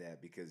say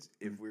that, because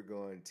if we're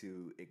going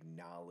to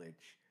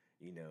acknowledge,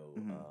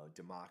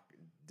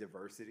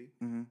 diversity,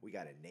 we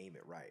got to name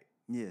it right.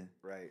 Yeah.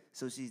 Right.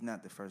 So she's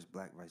not the first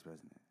black vice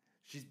president.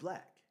 She's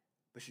black,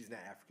 but she's not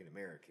African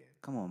American.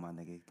 Come on, my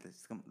nigga.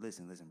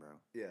 Listen, bro.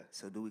 Yeah.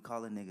 So do we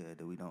call her nigga or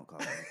do we don't call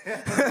her?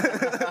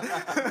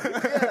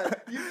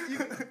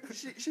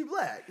 She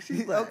black.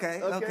 She's black. Okay.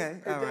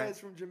 Her dad's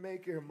from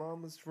Jamaica. Her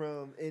mama's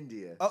from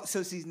India. Oh,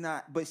 so she's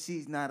not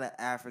an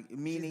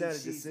African. Meaning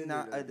she's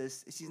not an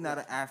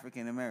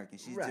African American.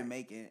 She's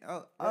Jamaican.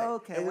 Oh, right.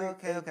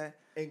 Okay.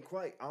 And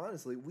quite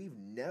honestly, we've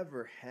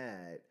never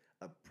had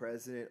a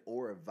president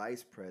or a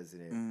vice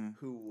president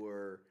who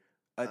were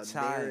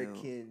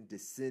American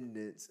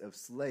descendants of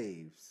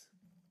slaves.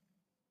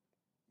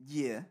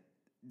 Yeah,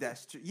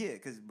 that's true. Yeah,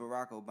 because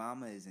Barack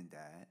Obama isn't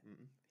that.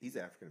 He's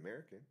African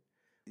American,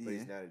 but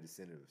he's not a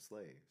descendant of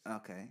slaves.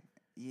 Okay,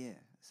 yeah.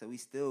 So we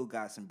still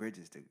got some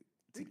bridges to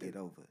get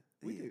over.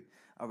 We do.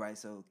 All right,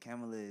 so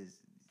Kamala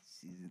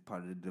she's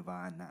part of the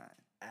Divine Nine.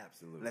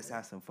 Absolutely. Let's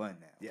have some fun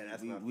now. Yeah,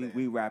 that's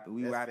we rapping.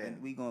 We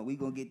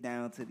gonna get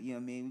down to the, you know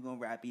what I mean? We gonna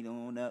rap it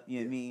on up, you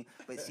know what I mean?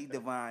 But she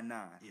Divine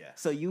Nine. Yeah.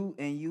 So you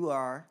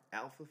are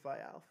Alpha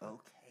Phi Alpha.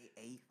 Okay,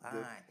 A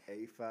Phi.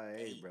 A Phi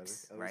A, brother.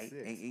 Right?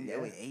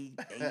 A.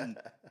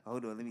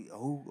 Hold on, let me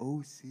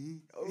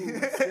see.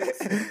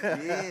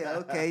 Yeah,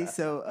 okay.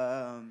 So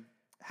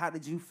how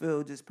did you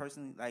feel just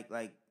personally,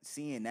 like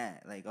seeing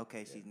that? Like,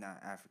 okay, she's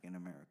not African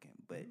American,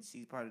 but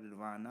she's part of the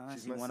Divine Nine.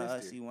 She's one of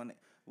us.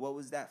 What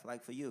was that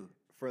like for you?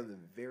 From the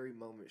very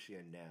moment she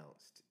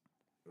announced,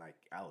 like,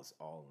 I was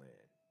all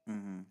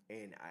in.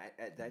 And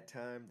at that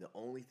time, the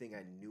only thing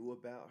I knew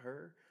about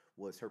her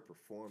was her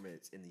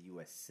performance in the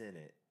U.S.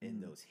 Senate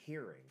in those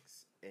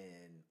hearings.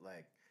 And,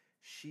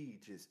 she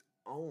just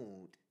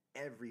owned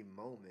every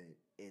moment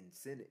in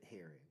Senate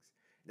hearings.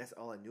 That's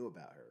all I knew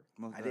about her.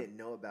 Most I didn't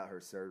know about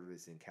her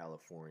service in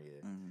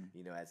California,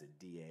 you know, as a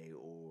DA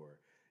or,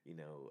 you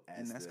know, as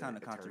and that's kind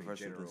of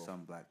controversial General. to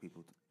some black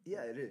people.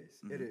 Yeah, it is.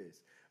 It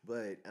is.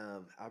 But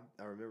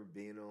I remember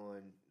being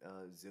on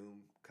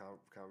Zoom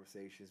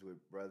conversations with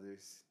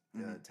brothers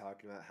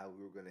talking about how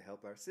we were going to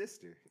help our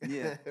sister.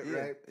 Yeah,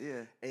 right?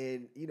 Yeah.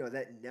 And, you know,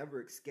 that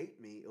never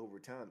escaped me over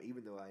time,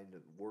 even though I ended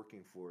up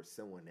working for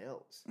someone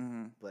else.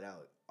 But I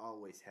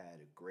always had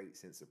a great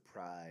sense of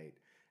pride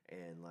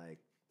and, like,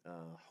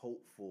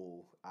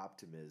 hopeful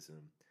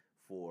optimism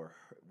for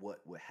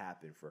what would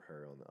happen for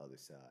her on the other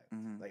side.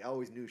 Like, I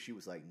always knew she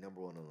was, like,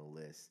 number one on the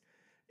list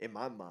in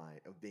my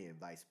mind of being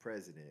vice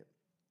president,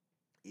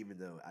 even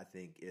though I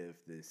think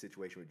if the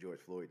situation with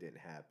George Floyd didn't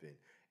happen,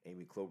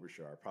 Amy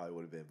Klobuchar probably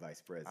would have been vice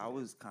president. I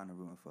was kind of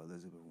rooting for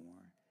Elizabeth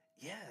Warren.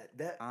 Yeah,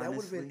 that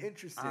would have been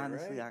interesting,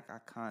 honestly, right? I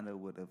kind of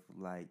would have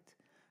liked,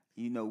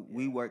 you know,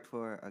 we worked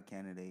for a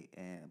candidate,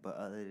 but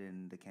other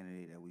than the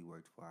candidate that we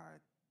worked for,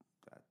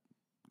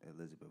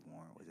 Elizabeth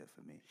Warren was it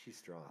for me. She's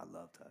strong. I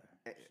loved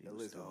her.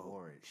 Elizabeth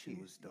Warren. She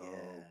was dope.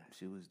 Yeah.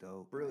 She was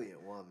dope.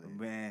 Brilliant woman.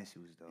 Man, she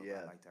was dope.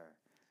 Yeah. I liked her.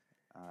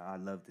 I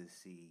love to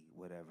see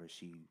whatever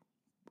she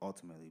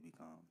ultimately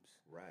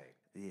becomes. Right.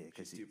 Yeah,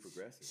 because she's too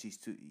progressive. She's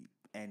too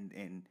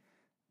and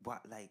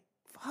what, like,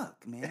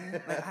 fuck,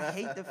 man. Like, I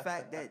hate the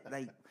fact that,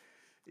 like,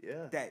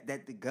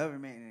 that the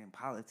government and in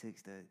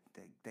politics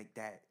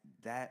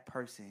that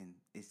person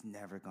is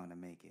never gonna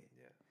make it.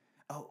 Yeah.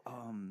 Oh,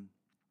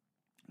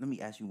 let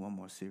me ask you one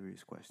more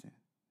serious question.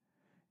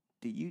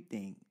 Do you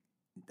think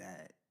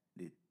that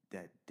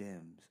that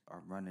Dems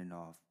are running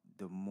off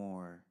the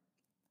more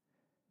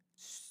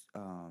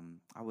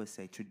I would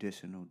say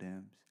traditional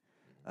Dems,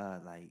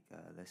 like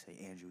let's say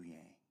Andrew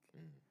Yang,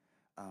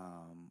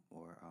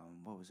 or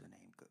what was her name?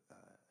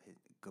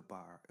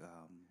 Gabar,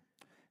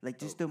 like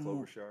just the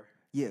more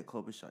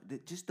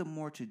Klobuchar, just the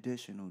more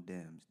traditional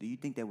Dems. Do you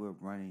think that we're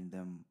running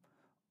them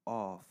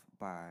off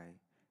by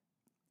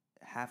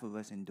half of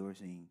us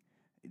endorsing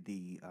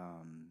the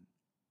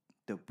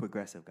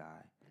progressive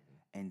guy,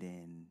 and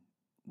then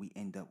we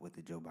end up with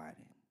the Joe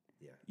Biden?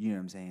 Yeah, you know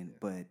what I'm saying, yeah.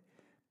 But.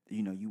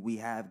 You know, we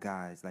have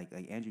guys like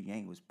Andrew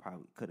Yang was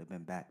probably could have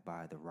been backed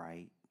by the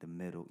right, the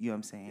middle. You know what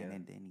I'm saying? Yeah.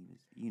 And then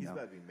he was, he's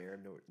about to be mayor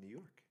of New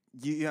York.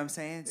 You know what I'm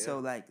saying? Yeah. So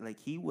like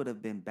he would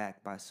have been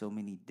backed by so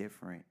many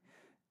different.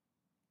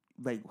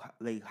 Like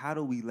how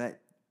do we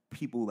let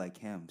people like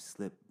him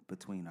slip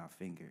between our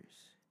fingers?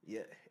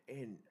 Yeah,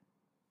 and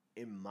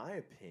in my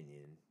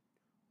opinion,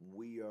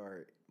 we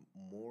are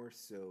more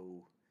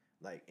so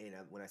like, and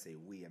when I say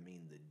we, I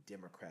mean the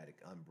Democratic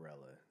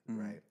umbrella,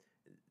 right?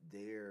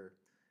 They're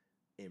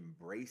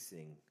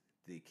embracing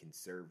the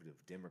conservative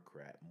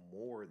Democrat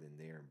more than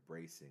they're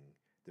embracing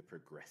the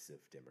progressive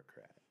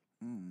Democrat,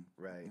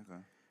 right?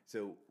 Okay.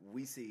 So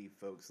we see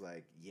folks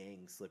like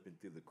Yang slipping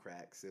through the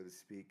cracks, so to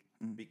speak,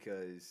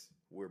 because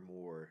we're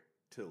more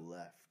to the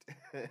left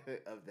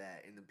of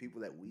that, and the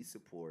people that we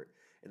support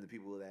and the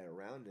people that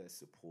around us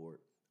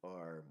support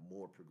are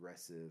more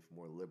progressive,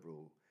 more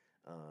liberal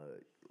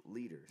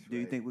leaders. Do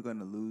you think we're going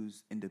to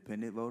lose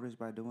independent voters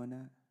by doing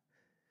that?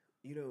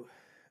 You know,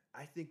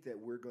 I think that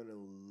we're going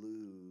to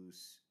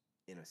lose,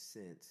 in a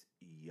sense,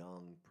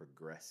 young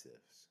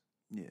progressives.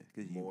 Yeah,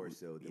 because more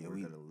so than we're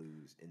going to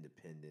lose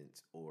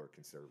independents or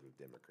conservative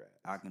Democrats.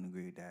 I can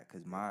agree with that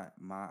because my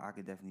I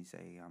could definitely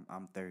say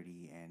I'm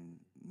 30 and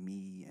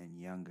me and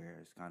younger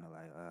is kind of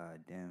like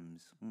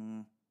Dems.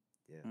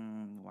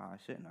 Why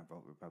shouldn't I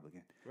vote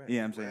Republican? Right.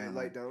 Yeah, I'm saying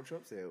like Donald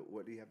Trump said,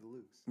 what do you have to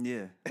lose?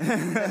 Yeah.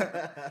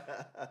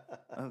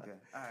 Okay.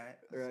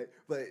 All right.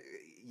 But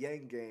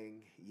Yang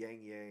Gang,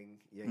 Yang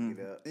it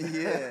up.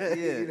 Yeah.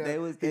 You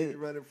know, he's they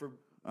running for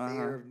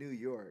mayor of New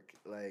York.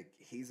 Like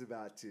he's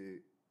about to.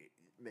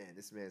 Man,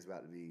 this man's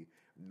about to be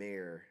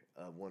mayor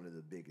of one of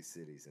the biggest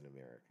cities in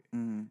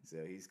America.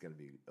 So he's gonna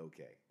be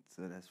okay.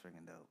 So that's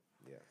freaking dope.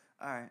 Yeah.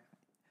 All right.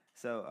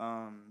 So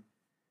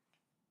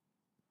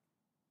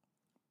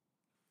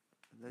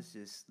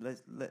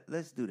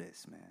let's do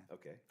this, man.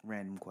 Okay.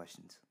 Random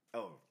questions.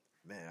 Oh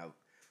man,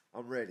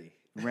 I'm ready.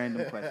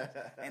 Random questions.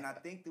 And I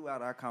think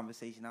throughout our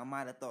conversation, I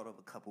might have thought of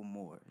a couple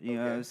more. You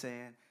know what I'm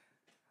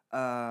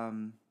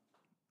saying?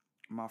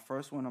 My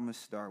first one I'm gonna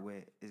start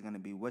with is gonna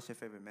be, what's your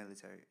favorite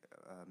military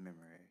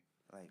memory?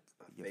 Like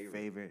your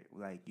favorite,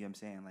 like, you know what I'm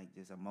saying, like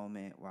just a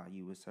moment while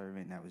you were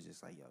serving that was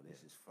just like, yo,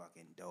 this is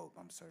fucking dope.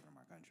 I'm serving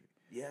my country.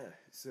 Yeah.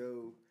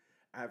 So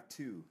I have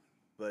two,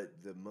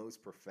 but the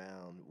most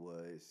profound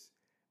was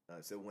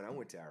so when I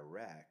went to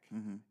Iraq,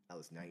 I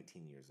was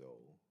 19 years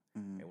old,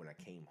 and when I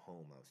came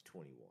home, I was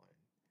 21.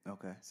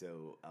 Okay.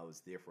 So I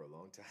was there for a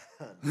long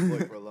time,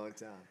 deployed for a long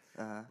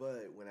time.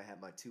 But when I had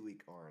my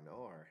 2-week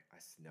R&R, I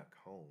snuck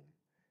home.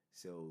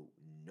 So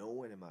no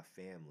one in my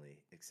family,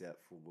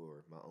 except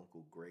for my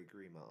Uncle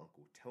Gregory, my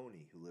Uncle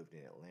Tony, who lived in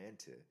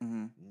Atlanta,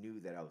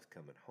 knew that I was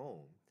coming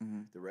home.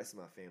 The rest of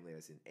my family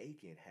that's in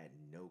Aiken had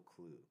no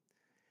clue.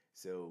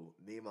 So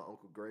me and my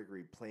Uncle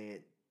Gregory planned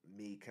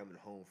me coming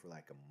home for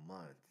like a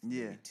month,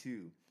 maybe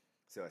 2.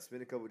 So I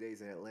spent a couple of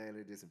days in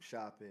Atlanta, did some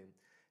shopping.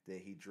 Then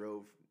he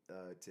drove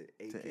to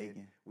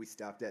Aiken. We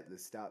stopped at the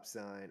stop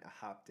sign. I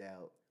hopped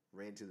out,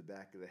 ran to the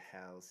back of the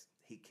house.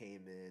 He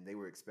came in. They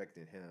were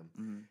expecting him.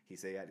 Mm-hmm. He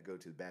said he had to go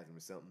to the bathroom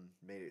or something.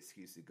 Made an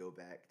excuse to go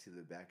back to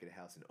the back of the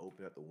house and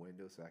open up the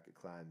window so I could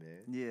climb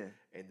in. Yeah.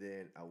 And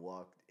then I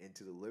walked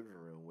into the living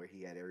room where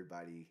he had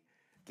everybody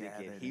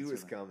thinking he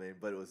was coming,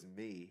 but it was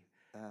me.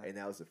 And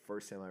that was the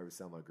first time I ever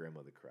saw my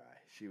grandmother cry.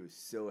 She was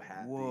so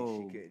happy.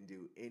 Whoa. She couldn't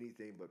do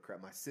anything but cry.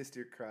 My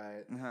sister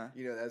cried. Uh-huh.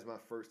 You know, that was my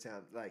first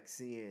time, like,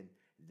 seeing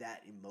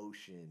that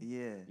emotion.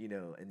 Yeah. You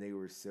know, and they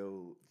were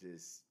so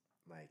just,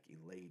 like,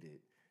 elated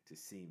to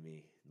see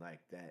me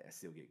like that. I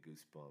still get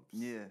goosebumps.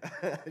 Yeah.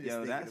 Just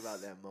thinking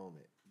about that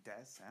moment.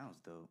 That sounds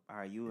dope. All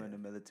right, you were in the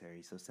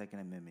military, so Second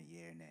Amendment,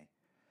 yeah or nay?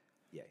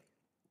 Yeah.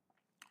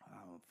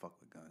 I don't fuck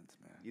with guns,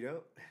 man. You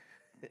don't?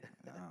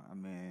 I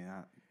mean,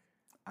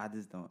 I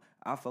just don't.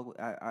 I fuck with.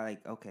 I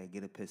like. Okay,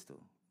 get a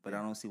pistol, but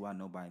I don't see why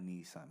nobody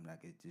needs something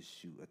that could just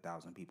shoot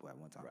 1,000 people at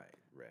one time.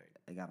 Right.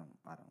 Like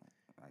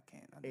I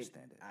can't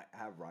understand it. I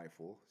have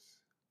rifles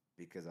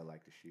because I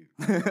like to shoot.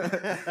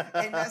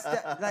 And that's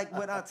like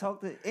when I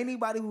talk to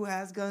anybody who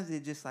has guns,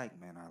 they're just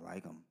like, man, I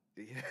like them.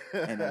 Yeah.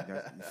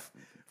 And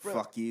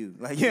fuck you.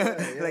 Like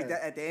like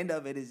that. At the end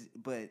of it is,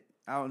 but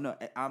I don't know.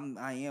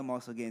 I am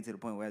also getting to the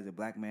point where as a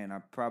black man, I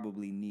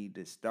probably need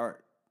to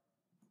start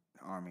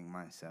arming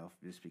myself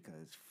just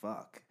because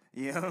fuck.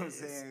 You know what I'm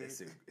saying?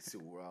 It's a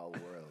wild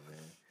world, man.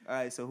 All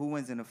right, so who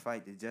wins in the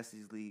fight, the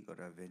Justice League or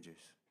the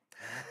Avengers?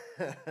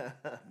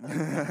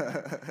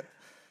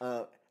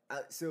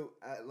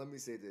 Let me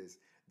say this.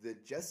 The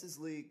Justice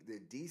League, the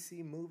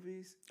DC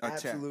movies,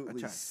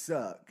 absolutely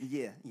suck.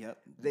 Yeah, yep.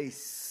 They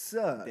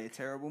suck. They're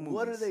terrible movies.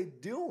 What are they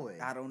doing?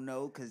 I don't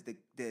know, because the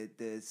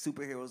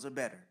superheroes are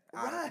better.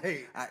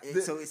 Right.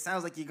 So it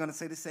sounds like you're going to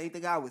say the same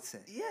thing I would say.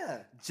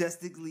 Yeah.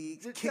 Justice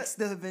League kicks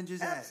the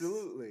Avengers' ass.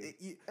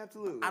 Absolutely.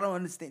 I don't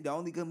understand. The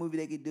only good movie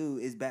they could do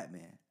is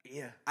Batman.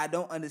 Yeah. I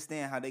don't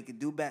understand how they could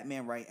do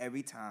Batman right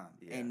every time,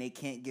 and they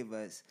can't give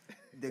us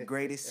the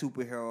greatest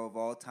superhero of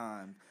all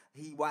time.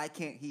 Why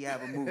can't he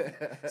have a movie?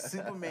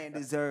 Superman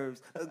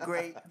deserves a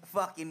great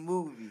fucking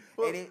movie.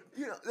 Well,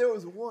 there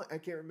was one, I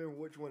can't remember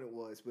which one it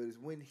was, but it was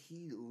when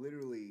he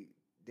literally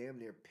damn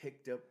near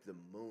picked up the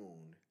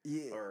moon.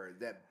 Yeah. Or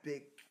that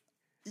big...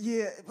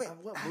 Yeah, but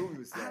what movie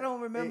was that? I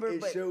don't remember.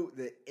 It showed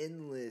the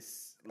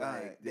endless...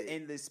 the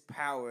endless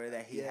power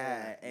that he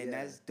had, and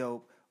that's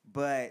dope.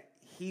 But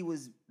he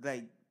was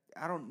like...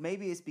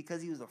 maybe it's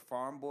because he was a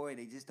farm boy.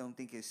 They just don't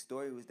think his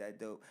story was that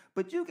dope.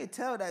 But you could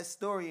tell that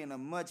story in a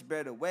much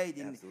better way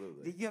than,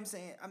 absolutely. You know what I'm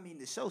saying? I mean,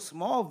 the show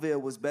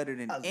Smallville was better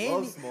than any. I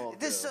love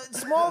Smallville.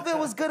 Smallville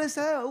was good as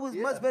hell. It was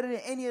much better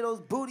than any of those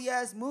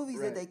booty-ass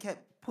movies that they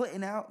kept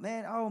putting out,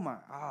 man. Oh, man.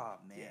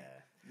 Yeah.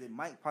 The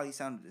mic probably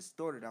sounded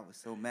distorted. I was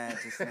so mad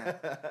just now.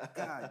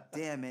 God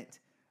damn it.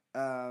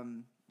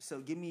 So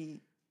give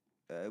me,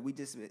 we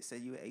just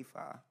said you were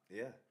A5.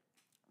 Yeah.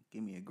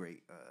 Give me a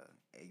great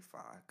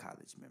A5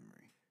 college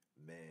memory.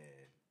 Man.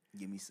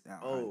 Give me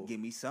something.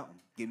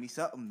 Give me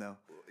something, though.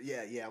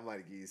 Yeah, I'm about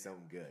to give you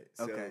something good.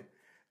 Okay.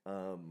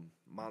 So,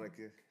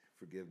 Monica,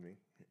 forgive me.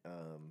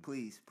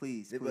 Please.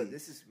 But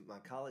this is my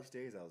college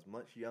days. I was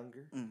much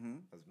younger. Mm-hmm.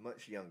 I was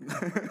much younger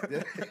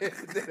than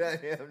I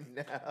am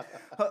now.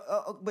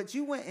 But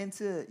you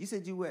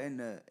said you were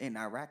in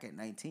Iraq at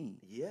 19.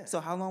 Yeah. So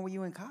how long were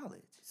you in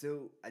college?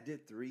 So I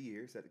did 3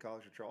 years at the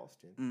College of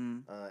Charleston.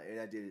 Mm-hmm. And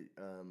I did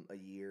a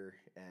year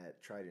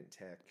at Trident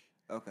Tech.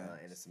 Okay.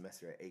 And a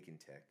semester at Aiken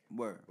Tech.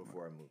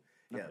 Before I moved.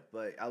 Yeah,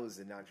 but I was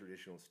a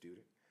non-traditional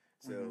student.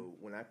 So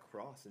when I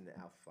crossed into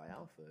Alpha Phi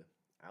Alpha,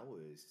 I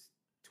was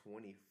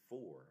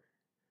 24,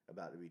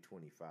 about to be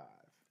 25.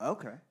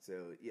 Okay.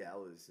 So I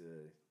was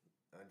a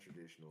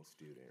untraditional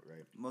student,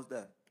 right? Most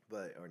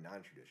definitely. Or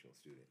non-traditional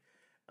student.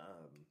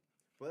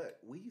 But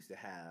we used to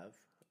have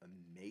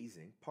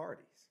amazing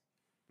parties.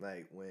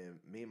 Like when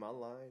me and my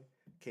line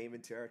came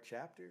into our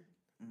chapter,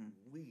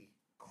 we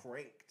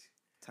cranked.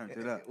 Turned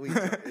it up.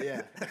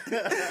 Yeah.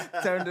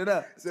 Turned it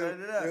up. So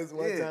there was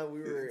one time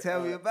we were...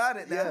 Tell me about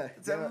it now. Yeah,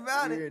 Tell me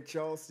about it. We were in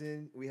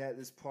Charleston. We had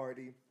this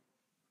party.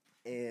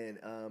 And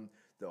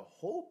the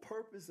whole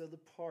purpose of the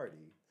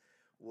party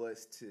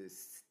was to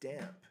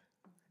stamp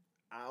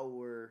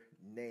our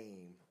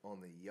name on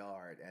the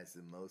yard as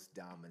the most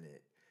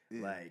dominant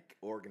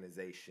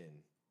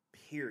organization,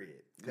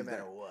 period. No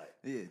matter what.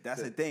 Yeah,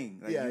 that's the thing.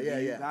 Like,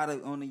 you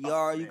gotta on the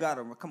yard. You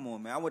gotta come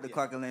on, man. I went to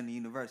Clark Atlanta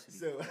University.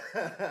 So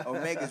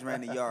Omegas ran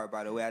the yard,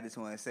 by the way. I just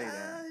want to say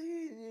that.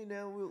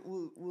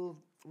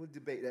 We'll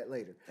debate that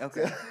later.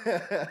 Okay.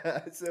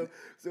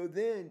 So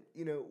then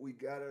we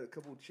got a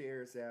couple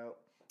chairs out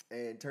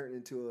and turned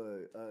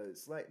into a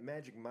slight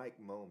Magic Mike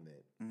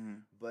moment.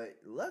 Mm-hmm. But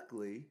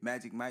luckily,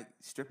 Magic Mike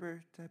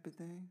stripper type of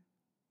thing.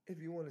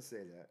 If you want to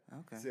say that.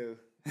 Okay. So,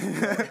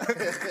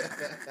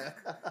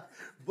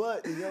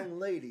 but the young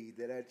lady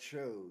that I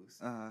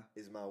chose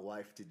is my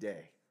wife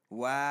today.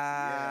 Wow.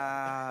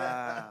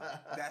 Yeah.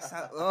 That's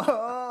how.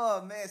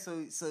 Oh man.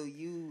 So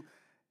you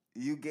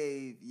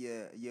gave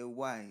your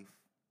wife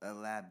a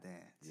lap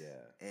dance.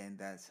 Yeah. And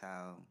that's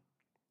how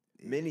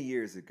Many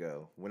years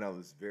ago, when I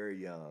was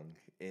very young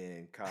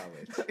in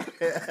college,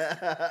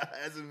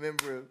 as a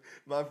member of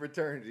my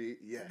fraternity,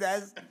 yes.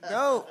 That's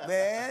dope,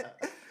 man.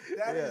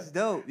 That is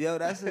dope. Yo,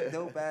 that's a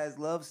dope-ass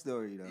love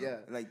story, though. Yeah.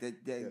 Like,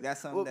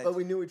 that's something But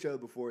we knew each other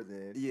before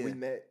then. Yeah. We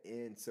met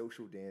in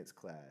social dance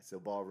class, so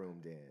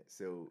ballroom dance.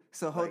 So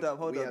hold up.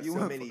 We have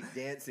so many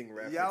dancing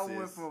references. Y'all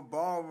went from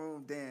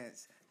ballroom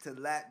dance to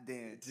lap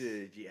dance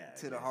to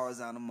the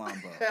horizontal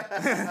mambo.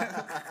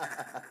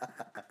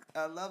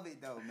 I love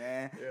it, though,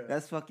 man. Yeah.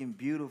 That's fucking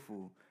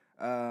beautiful.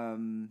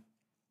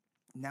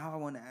 Now I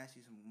want to ask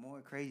you some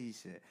more crazy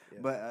shit. Yeah.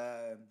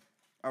 But,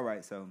 all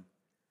right, so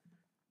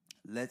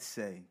let's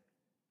say,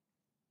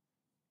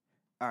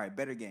 all right,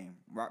 better game.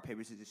 Rock,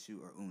 paper, scissors,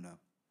 shoot, or Uno?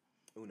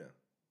 Uno.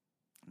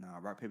 Nah,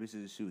 rock, paper,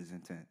 scissors, shoot is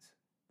intense.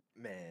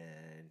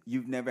 Man.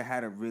 You've never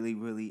had a really,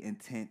 really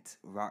intense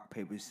rock,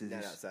 paper, scissors?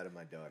 Not outside of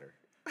my daughter.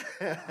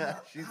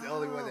 She's the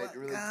only one that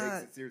really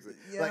takes it seriously.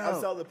 Yo. Like, I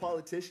saw The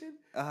Politician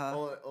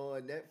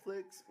on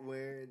Netflix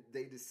where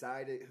they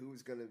decided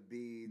who's going to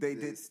be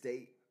the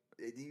state.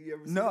 Do you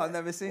ever see that? I've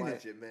never seen it.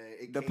 Watch it,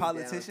 man. The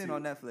Politician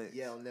on Netflix?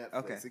 Yeah, on Netflix.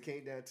 Okay. It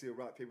came down to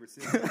rock, paper,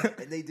 scissors.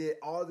 And they did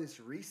all this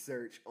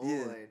research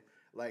on,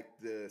 like,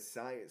 the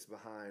science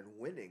behind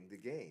winning the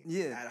game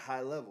at a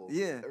high level.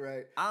 Yeah.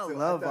 Right? I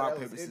love rock,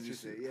 paper, scissors,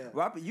 shoot. Yeah.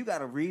 Rock, you got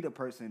to read a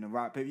person in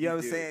rock, paper. You know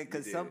what I'm saying?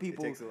 Because some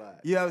people, it takes a lot.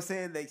 You know what I'm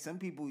saying? Like, some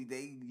people,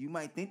 you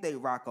might think they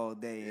rock all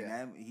day,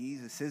 and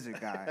he's a scissor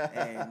guy.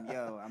 And,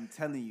 yo, I'm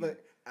telling you.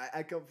 But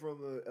I come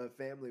from a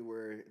family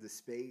where the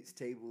spades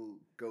table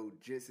go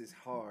just as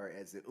hard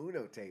as the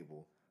Uno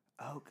table.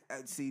 Oh,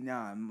 see,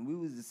 we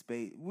was the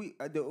spade.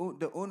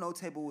 The Uno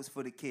table was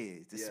for the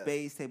kids. The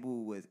spades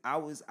table was. I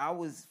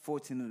was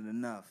fortunate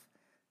enough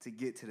to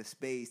get to the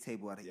spades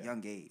table at a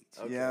young age.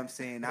 Okay. You know what I'm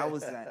saying? I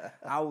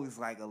was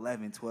like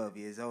 11, 12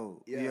 years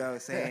old. Yeah. You know what I'm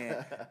saying?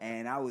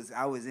 And I was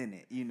in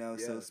it. You know,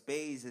 so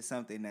spades is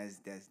something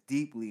that's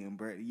deeply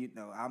embedded. You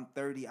know, I'm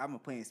 30. I've been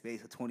playing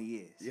spades for 20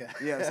 years. Yeah.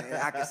 You know what I'm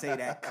saying? I can say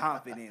that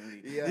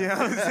confidently. Yeah. You know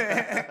what I'm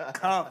saying?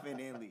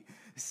 Confidently.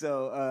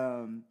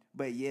 So,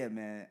 but yeah,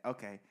 man.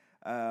 Okay.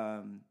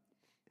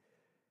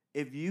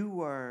 If you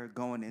were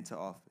going into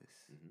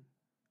office,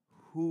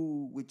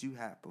 who would you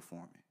have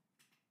performing?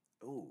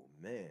 Oh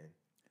man,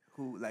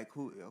 who?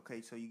 Okay,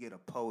 so you get a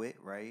poet,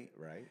 right?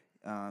 Right.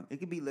 It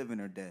could be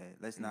living or dead.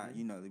 Let's not,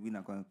 we're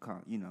not going to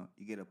count. You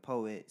get a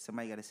poet.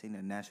 Somebody got to sing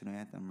the national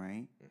anthem,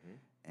 right?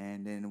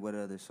 And then what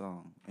other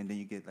song? And then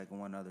you get like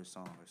one other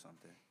song or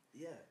something.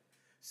 Yeah.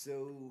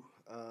 So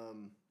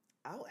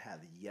I would have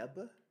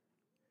Yebba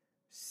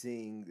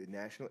sing the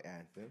national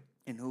anthem.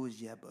 And who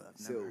is Yebba? I've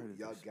never heard of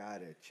y'all this.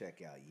 Gotta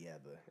check out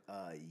Yebba.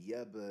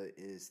 Yebba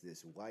is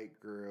this white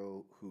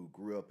girl who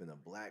grew up in a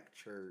black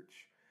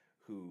church,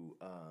 who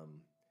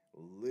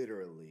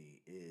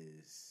literally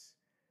is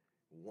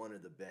one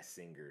of the best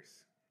singers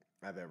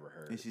I've ever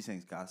heard. And she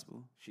sings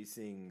gospel? She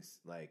sings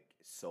like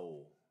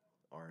soul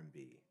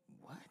R&B.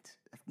 What?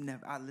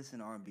 I listen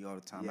to R&B all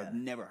the time. I've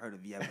never heard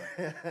of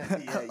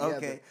Yebba.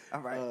 Okay,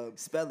 all right.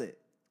 Spell it.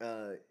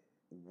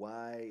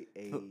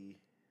 Y-A...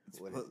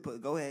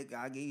 Go ahead.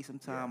 I'll give you some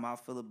time. I'll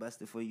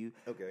filibuster for you.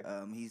 Okay.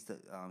 He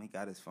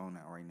got his phone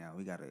out right now.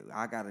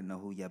 I gotta know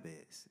who Yebba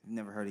is.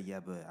 Never heard of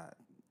Yebba.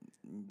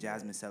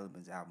 Jasmine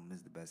Sullivan's album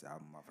is the best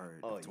album I've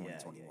heard of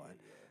 2021.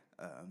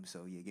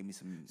 So give me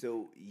some.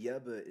 So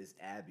Yebba is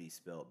Abby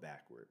spelled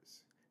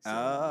backwards. So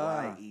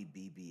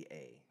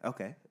Yebba.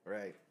 Okay.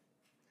 Right.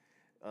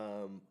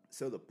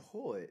 So the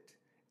poet,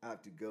 I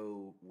have to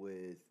go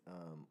with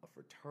a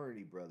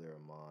fraternity brother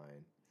of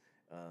mine,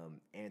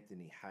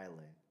 Anthony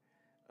Highland.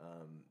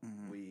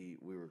 We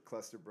were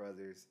cluster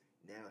brothers.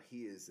 Now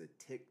he is a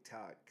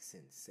TikTok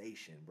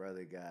sensation.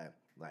 Brother got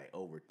like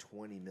over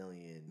 20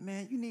 million.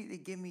 Man, you need to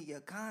give me your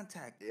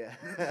contact. Yeah.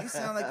 You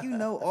sound like you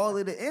know all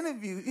of the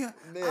interviews. Yeah,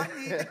 I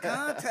need the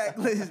contact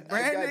list,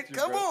 Brandon.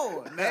 Come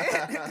on, man.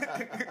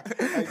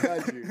 I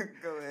got you.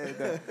 Go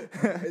ahead.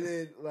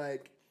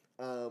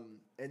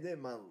 And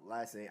then my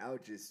last thing, I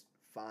would just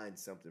find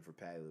something for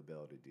Patti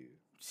LaBelle to do.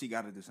 She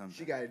got to do something.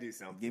 She got to do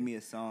something. Give me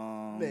a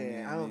song.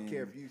 Man, I don't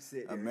care if you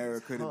sit there.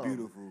 America the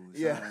Beautiful.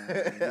 Yeah.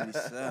 Give me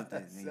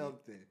something.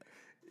 Something.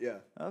 Yeah.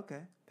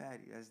 Okay.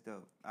 Patty, that's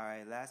dope. All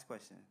right, last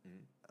question.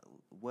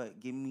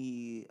 Give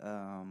me,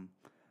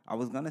 I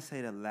was going to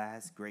say the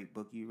last great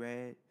book you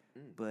read,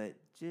 but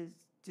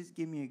just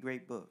give me a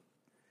great book.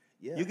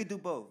 Yeah. You could do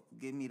both.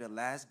 Give me the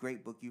last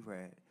great book you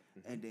read,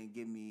 and then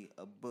give me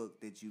a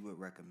book that you would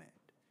recommend.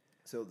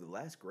 So the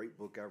last great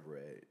book I've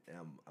read, and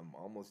I'm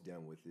almost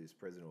done with, is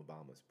President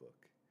Obama's book.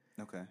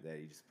 Okay. That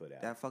he just put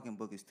out. That fucking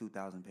book is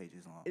 2,000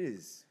 pages long. It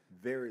is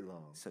very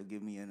long. So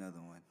give me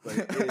another one. But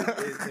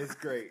it's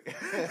great.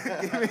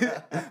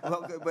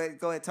 But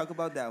go ahead, talk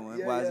about that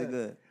one. Why is it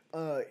good?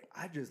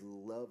 I just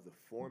love the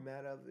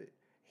format of it.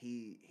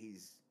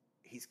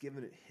 He's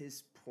given it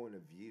his point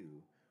of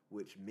view,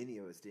 which many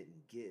of us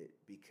didn't get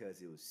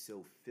because it was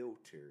so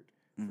filtered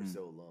for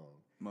so long.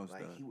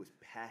 He was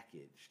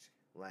packaged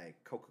like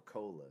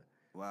Coca-Cola.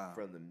 Wow.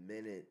 From the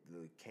minute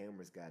the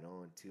cameras got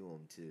on to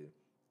him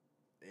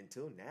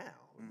until now,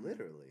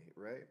 literally,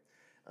 right?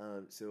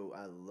 So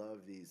I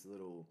love these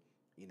little,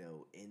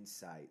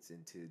 insights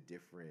into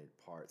different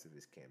parts of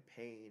his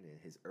campaign and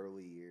his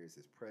early years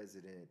as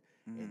president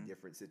and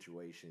different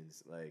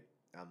situations. Like,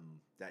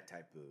 I'm that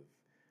type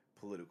of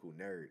political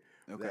nerd.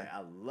 Okay. That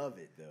I love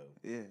it though.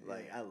 Yeah.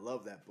 Like, I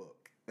love that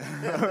book.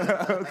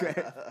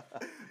 Okay.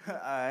 All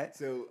right.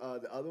 So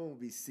the other one would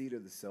be Seed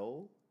of the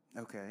Soul.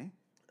 Okay.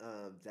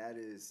 That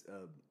is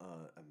an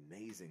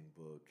amazing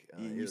book.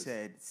 You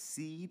said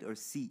seed or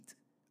seat?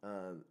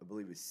 I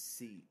believe it's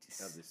Seat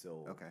of the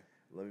Soul. Okay.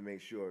 Let me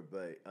make sure,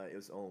 but it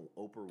was on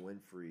Oprah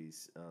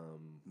Winfrey's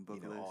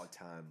Book list?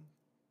 all-time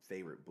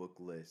favorite book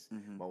list.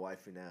 Mm-hmm. My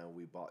wife and I,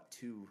 we bought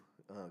 2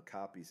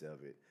 copies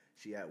of it.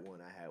 She had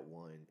one, I had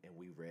one, and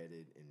we read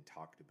it and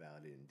talked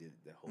about it and did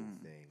the whole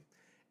thing.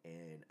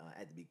 And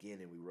at the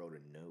beginning, we wrote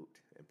a note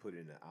and put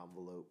it in an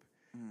envelope.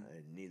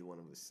 And neither one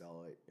of us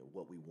saw it and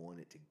what we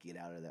wanted to get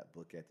out of that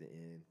book at the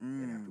end.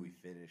 And after we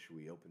finished,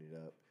 we opened it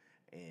up,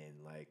 and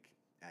like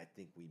I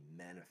think we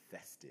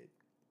manifested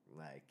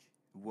like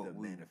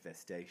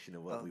manifestation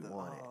of what we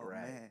wanted,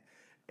 right? Man.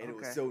 And it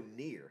was so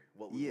near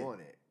what we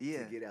wanted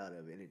to get out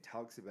of it. And it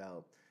talks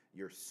about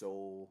your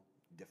soul,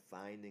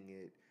 defining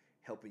it,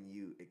 helping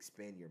you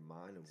expand your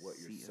mind of what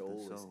your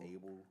soul is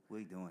able.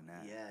 We're doing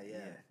that.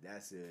 Yeah.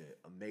 That's an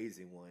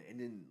amazing one. And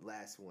then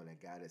last one I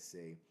gotta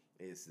say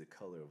is The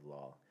Color of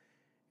Law.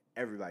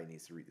 Everybody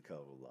needs to read The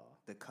Color of Law.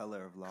 The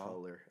Color of Law?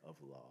 Color of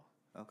Law.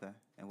 Okay.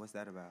 And what's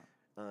that about?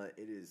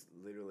 It is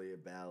literally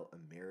about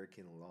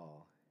American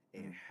law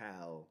and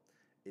how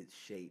it's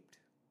shaped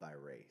by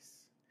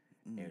race.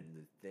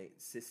 And the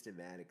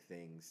systematic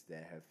things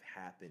that have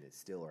happened and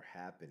still are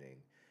happening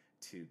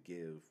to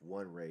give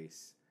one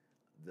race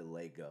the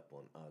leg up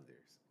on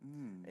others.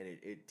 And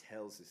it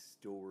tells a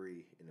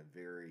story in a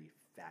very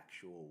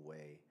factual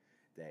way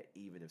that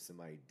even if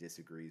somebody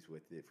disagrees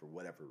with it for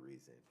whatever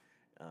reason,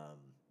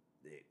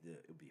 it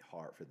would be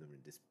hard for them to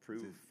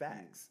disprove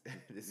facts.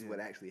 This is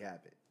what actually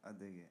happened. I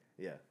dig it.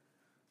 Yeah.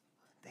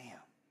 Damn.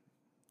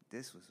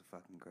 This was a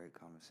fucking great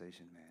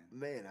conversation, man.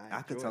 Man,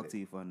 I could talk to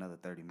you for another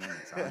 30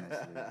 minutes,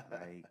 honestly.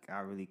 Like, I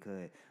really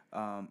could.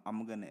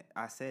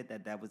 I said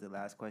that was the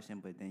last question,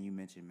 but then you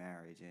mentioned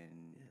marriage,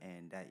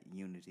 and that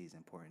unity is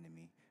important to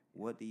me.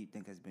 What do you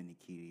think has been the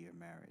key to your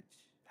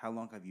marriage? How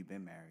long have you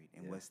been married,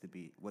 and what's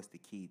the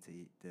key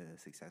to the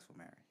successful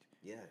marriage?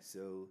 Yeah,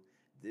 so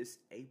this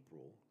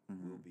April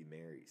we'll be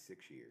married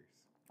 6 years.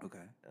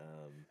 Okay.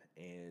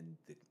 And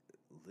the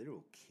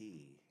little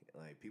key,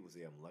 like people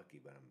say I'm lucky,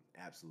 but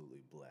I'm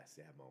absolutely blessed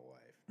to have my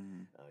wife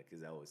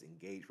because I was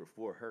engaged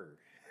before her,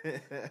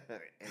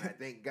 and I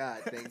thank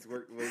God things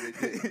worked the way they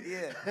did.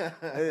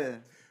 Yeah.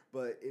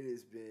 But it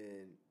has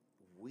been,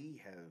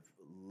 we have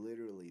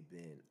literally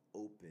been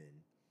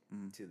open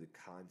to the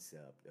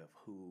concept of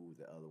who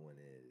the other one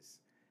is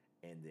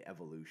and the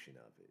evolution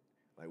of it.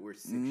 Like we're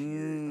 6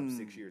 years, I'm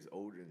 6 years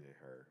older than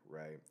her,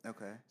 right?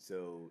 Okay.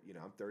 So,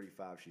 I'm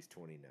 35, she's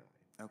 29.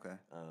 Okay.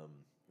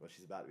 Well,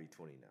 she's about to be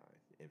 29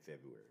 in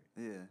February.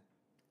 Yeah.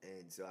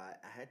 And so I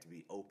had to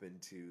be open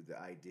to the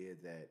idea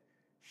that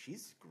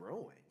she's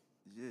growing.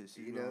 Yeah,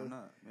 she's growing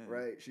up. Yeah.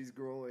 Right? She's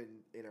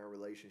growing in our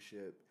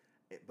relationship,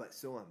 but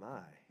so am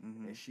I.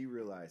 And she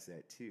realized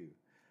that too.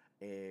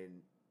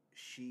 And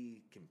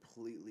she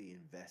completely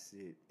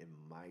invested in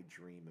my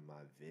dream and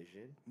my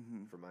vision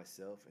for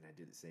myself, and I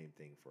did the same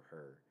thing for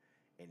her.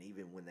 And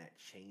even when that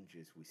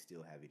changes, we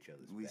still have each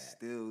other's back. We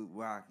still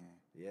rocking.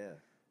 Yeah.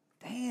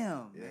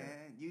 Damn,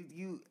 man.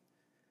 You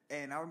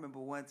and I remember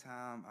one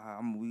time,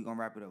 we gonna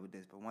wrap it up with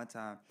this, but one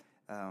time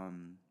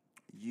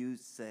you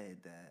said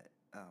that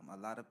a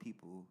lot of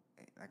people,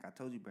 like I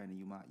told you, Brandon,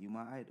 you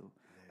my idol.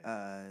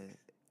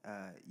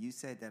 You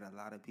said that a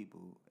lot of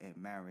people in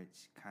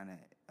marriage kind of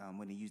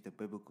when they use the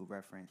biblical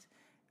reference,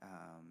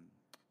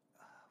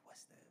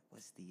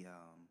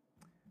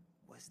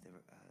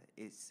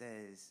 it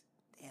says,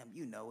 damn,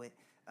 you know it.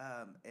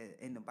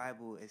 In the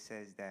Bible, it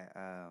says that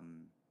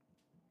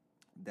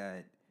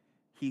that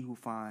he who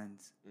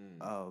finds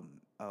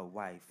a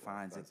wife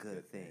finds a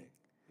good thing.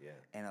 Yeah.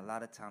 And a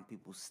lot of time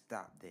people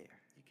stop there.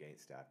 You can't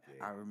stop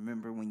there. I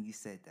remember when you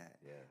said that.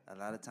 Yeah. A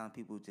lot of time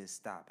people just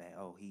stop at,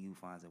 he who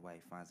finds a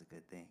wife finds a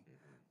good thing.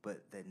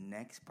 But the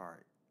next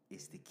part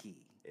is the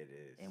key. It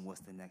is. And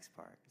what's the next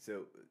part?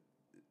 So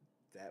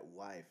that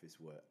wife is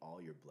what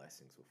all your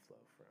blessings will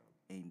flow from.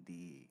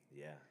 Indeed.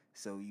 Yeah.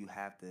 So you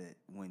have to,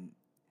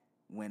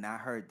 when I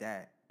heard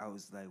that, I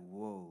was like,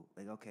 whoa.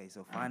 Like, okay,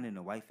 so finding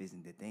a wife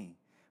isn't the thing.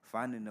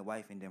 Finding a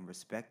wife and then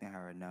respecting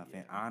her enough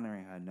and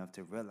honoring her enough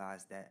to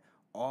realize that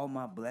all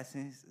my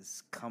blessings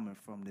is coming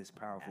from this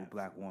powerful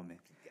black woman.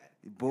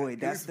 Boy,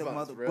 that's the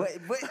mother.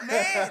 But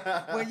man,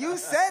 when you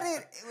said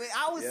it,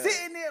 I was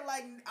sitting there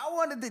like I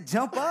wanted to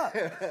jump up.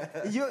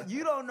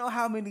 You don't know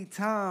how many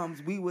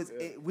times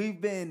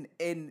we've been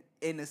in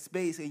a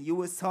space and you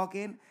was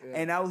talking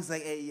and I was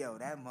like, hey yo,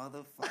 that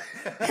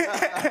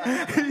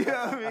motherfucker. You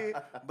know what I mean?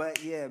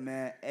 But yeah,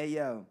 man. Hey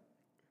yo,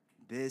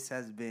 this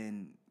has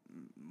been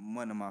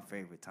one of my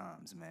favorite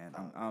times, man.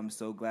 I'm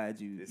so glad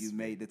you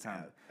made the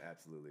time.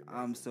 Absolutely amazing,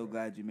 I'm so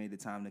glad you made the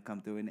time to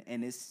come through,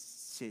 and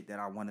it's shit that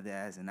I wanted to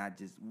ask, and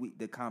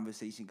the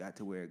conversation got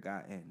to where it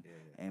got,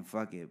 and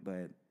fuck it,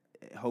 but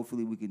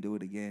hopefully we can do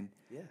it again.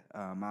 Yeah.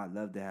 I'd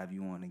love to have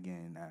you on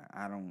again.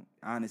 I don't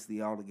honestly,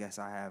 all the guests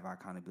I have, I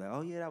kind of be like,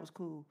 oh yeah, that was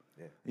cool.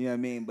 Yeah. You know what I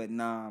mean? But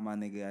nah, my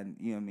nigga,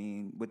 you know what I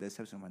mean? With the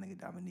exception of my nigga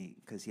Dominique,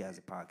 because he has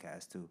a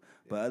podcast too.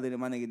 Yeah. But other than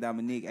my nigga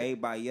Dominique,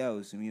 everybody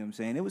else, you know what I'm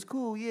saying? It was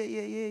cool.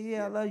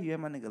 Yeah. I love you.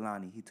 And my nigga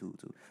Lonnie, he too.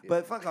 Yeah.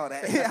 But fuck all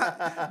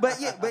that. but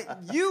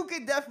you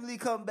could definitely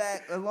come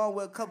back along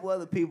with a couple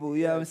other people.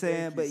 You know what I'm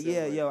saying? But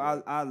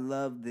I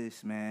love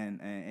this, man.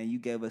 And you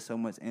gave us so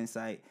much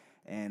insight.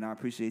 And I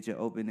appreciate your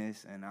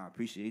openness, and I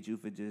appreciate you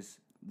for just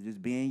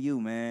being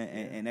you, man.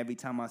 And every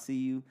time I see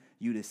you,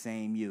 you the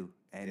same you.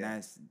 And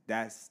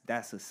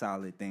that's a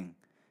solid thing.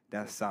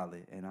 That's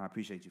solid, and I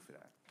appreciate you for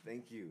that.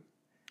 Thank you.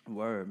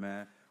 Word,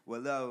 man.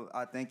 Well,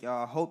 I thank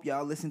y'all. I hope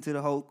y'all listen to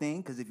the whole thing,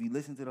 because if you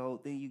listen to the whole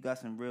thing, you got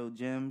some real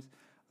gems.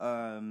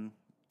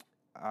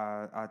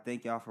 I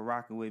thank y'all for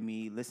rocking with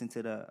me. Listen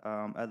to the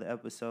other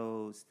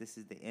episodes. This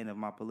is the end of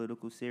my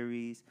political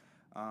series.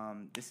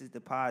 This is the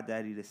Pod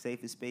Daddy, the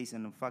safest space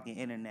on the fucking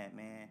internet,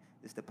 man.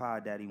 This is the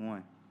Pod Daddy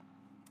 1.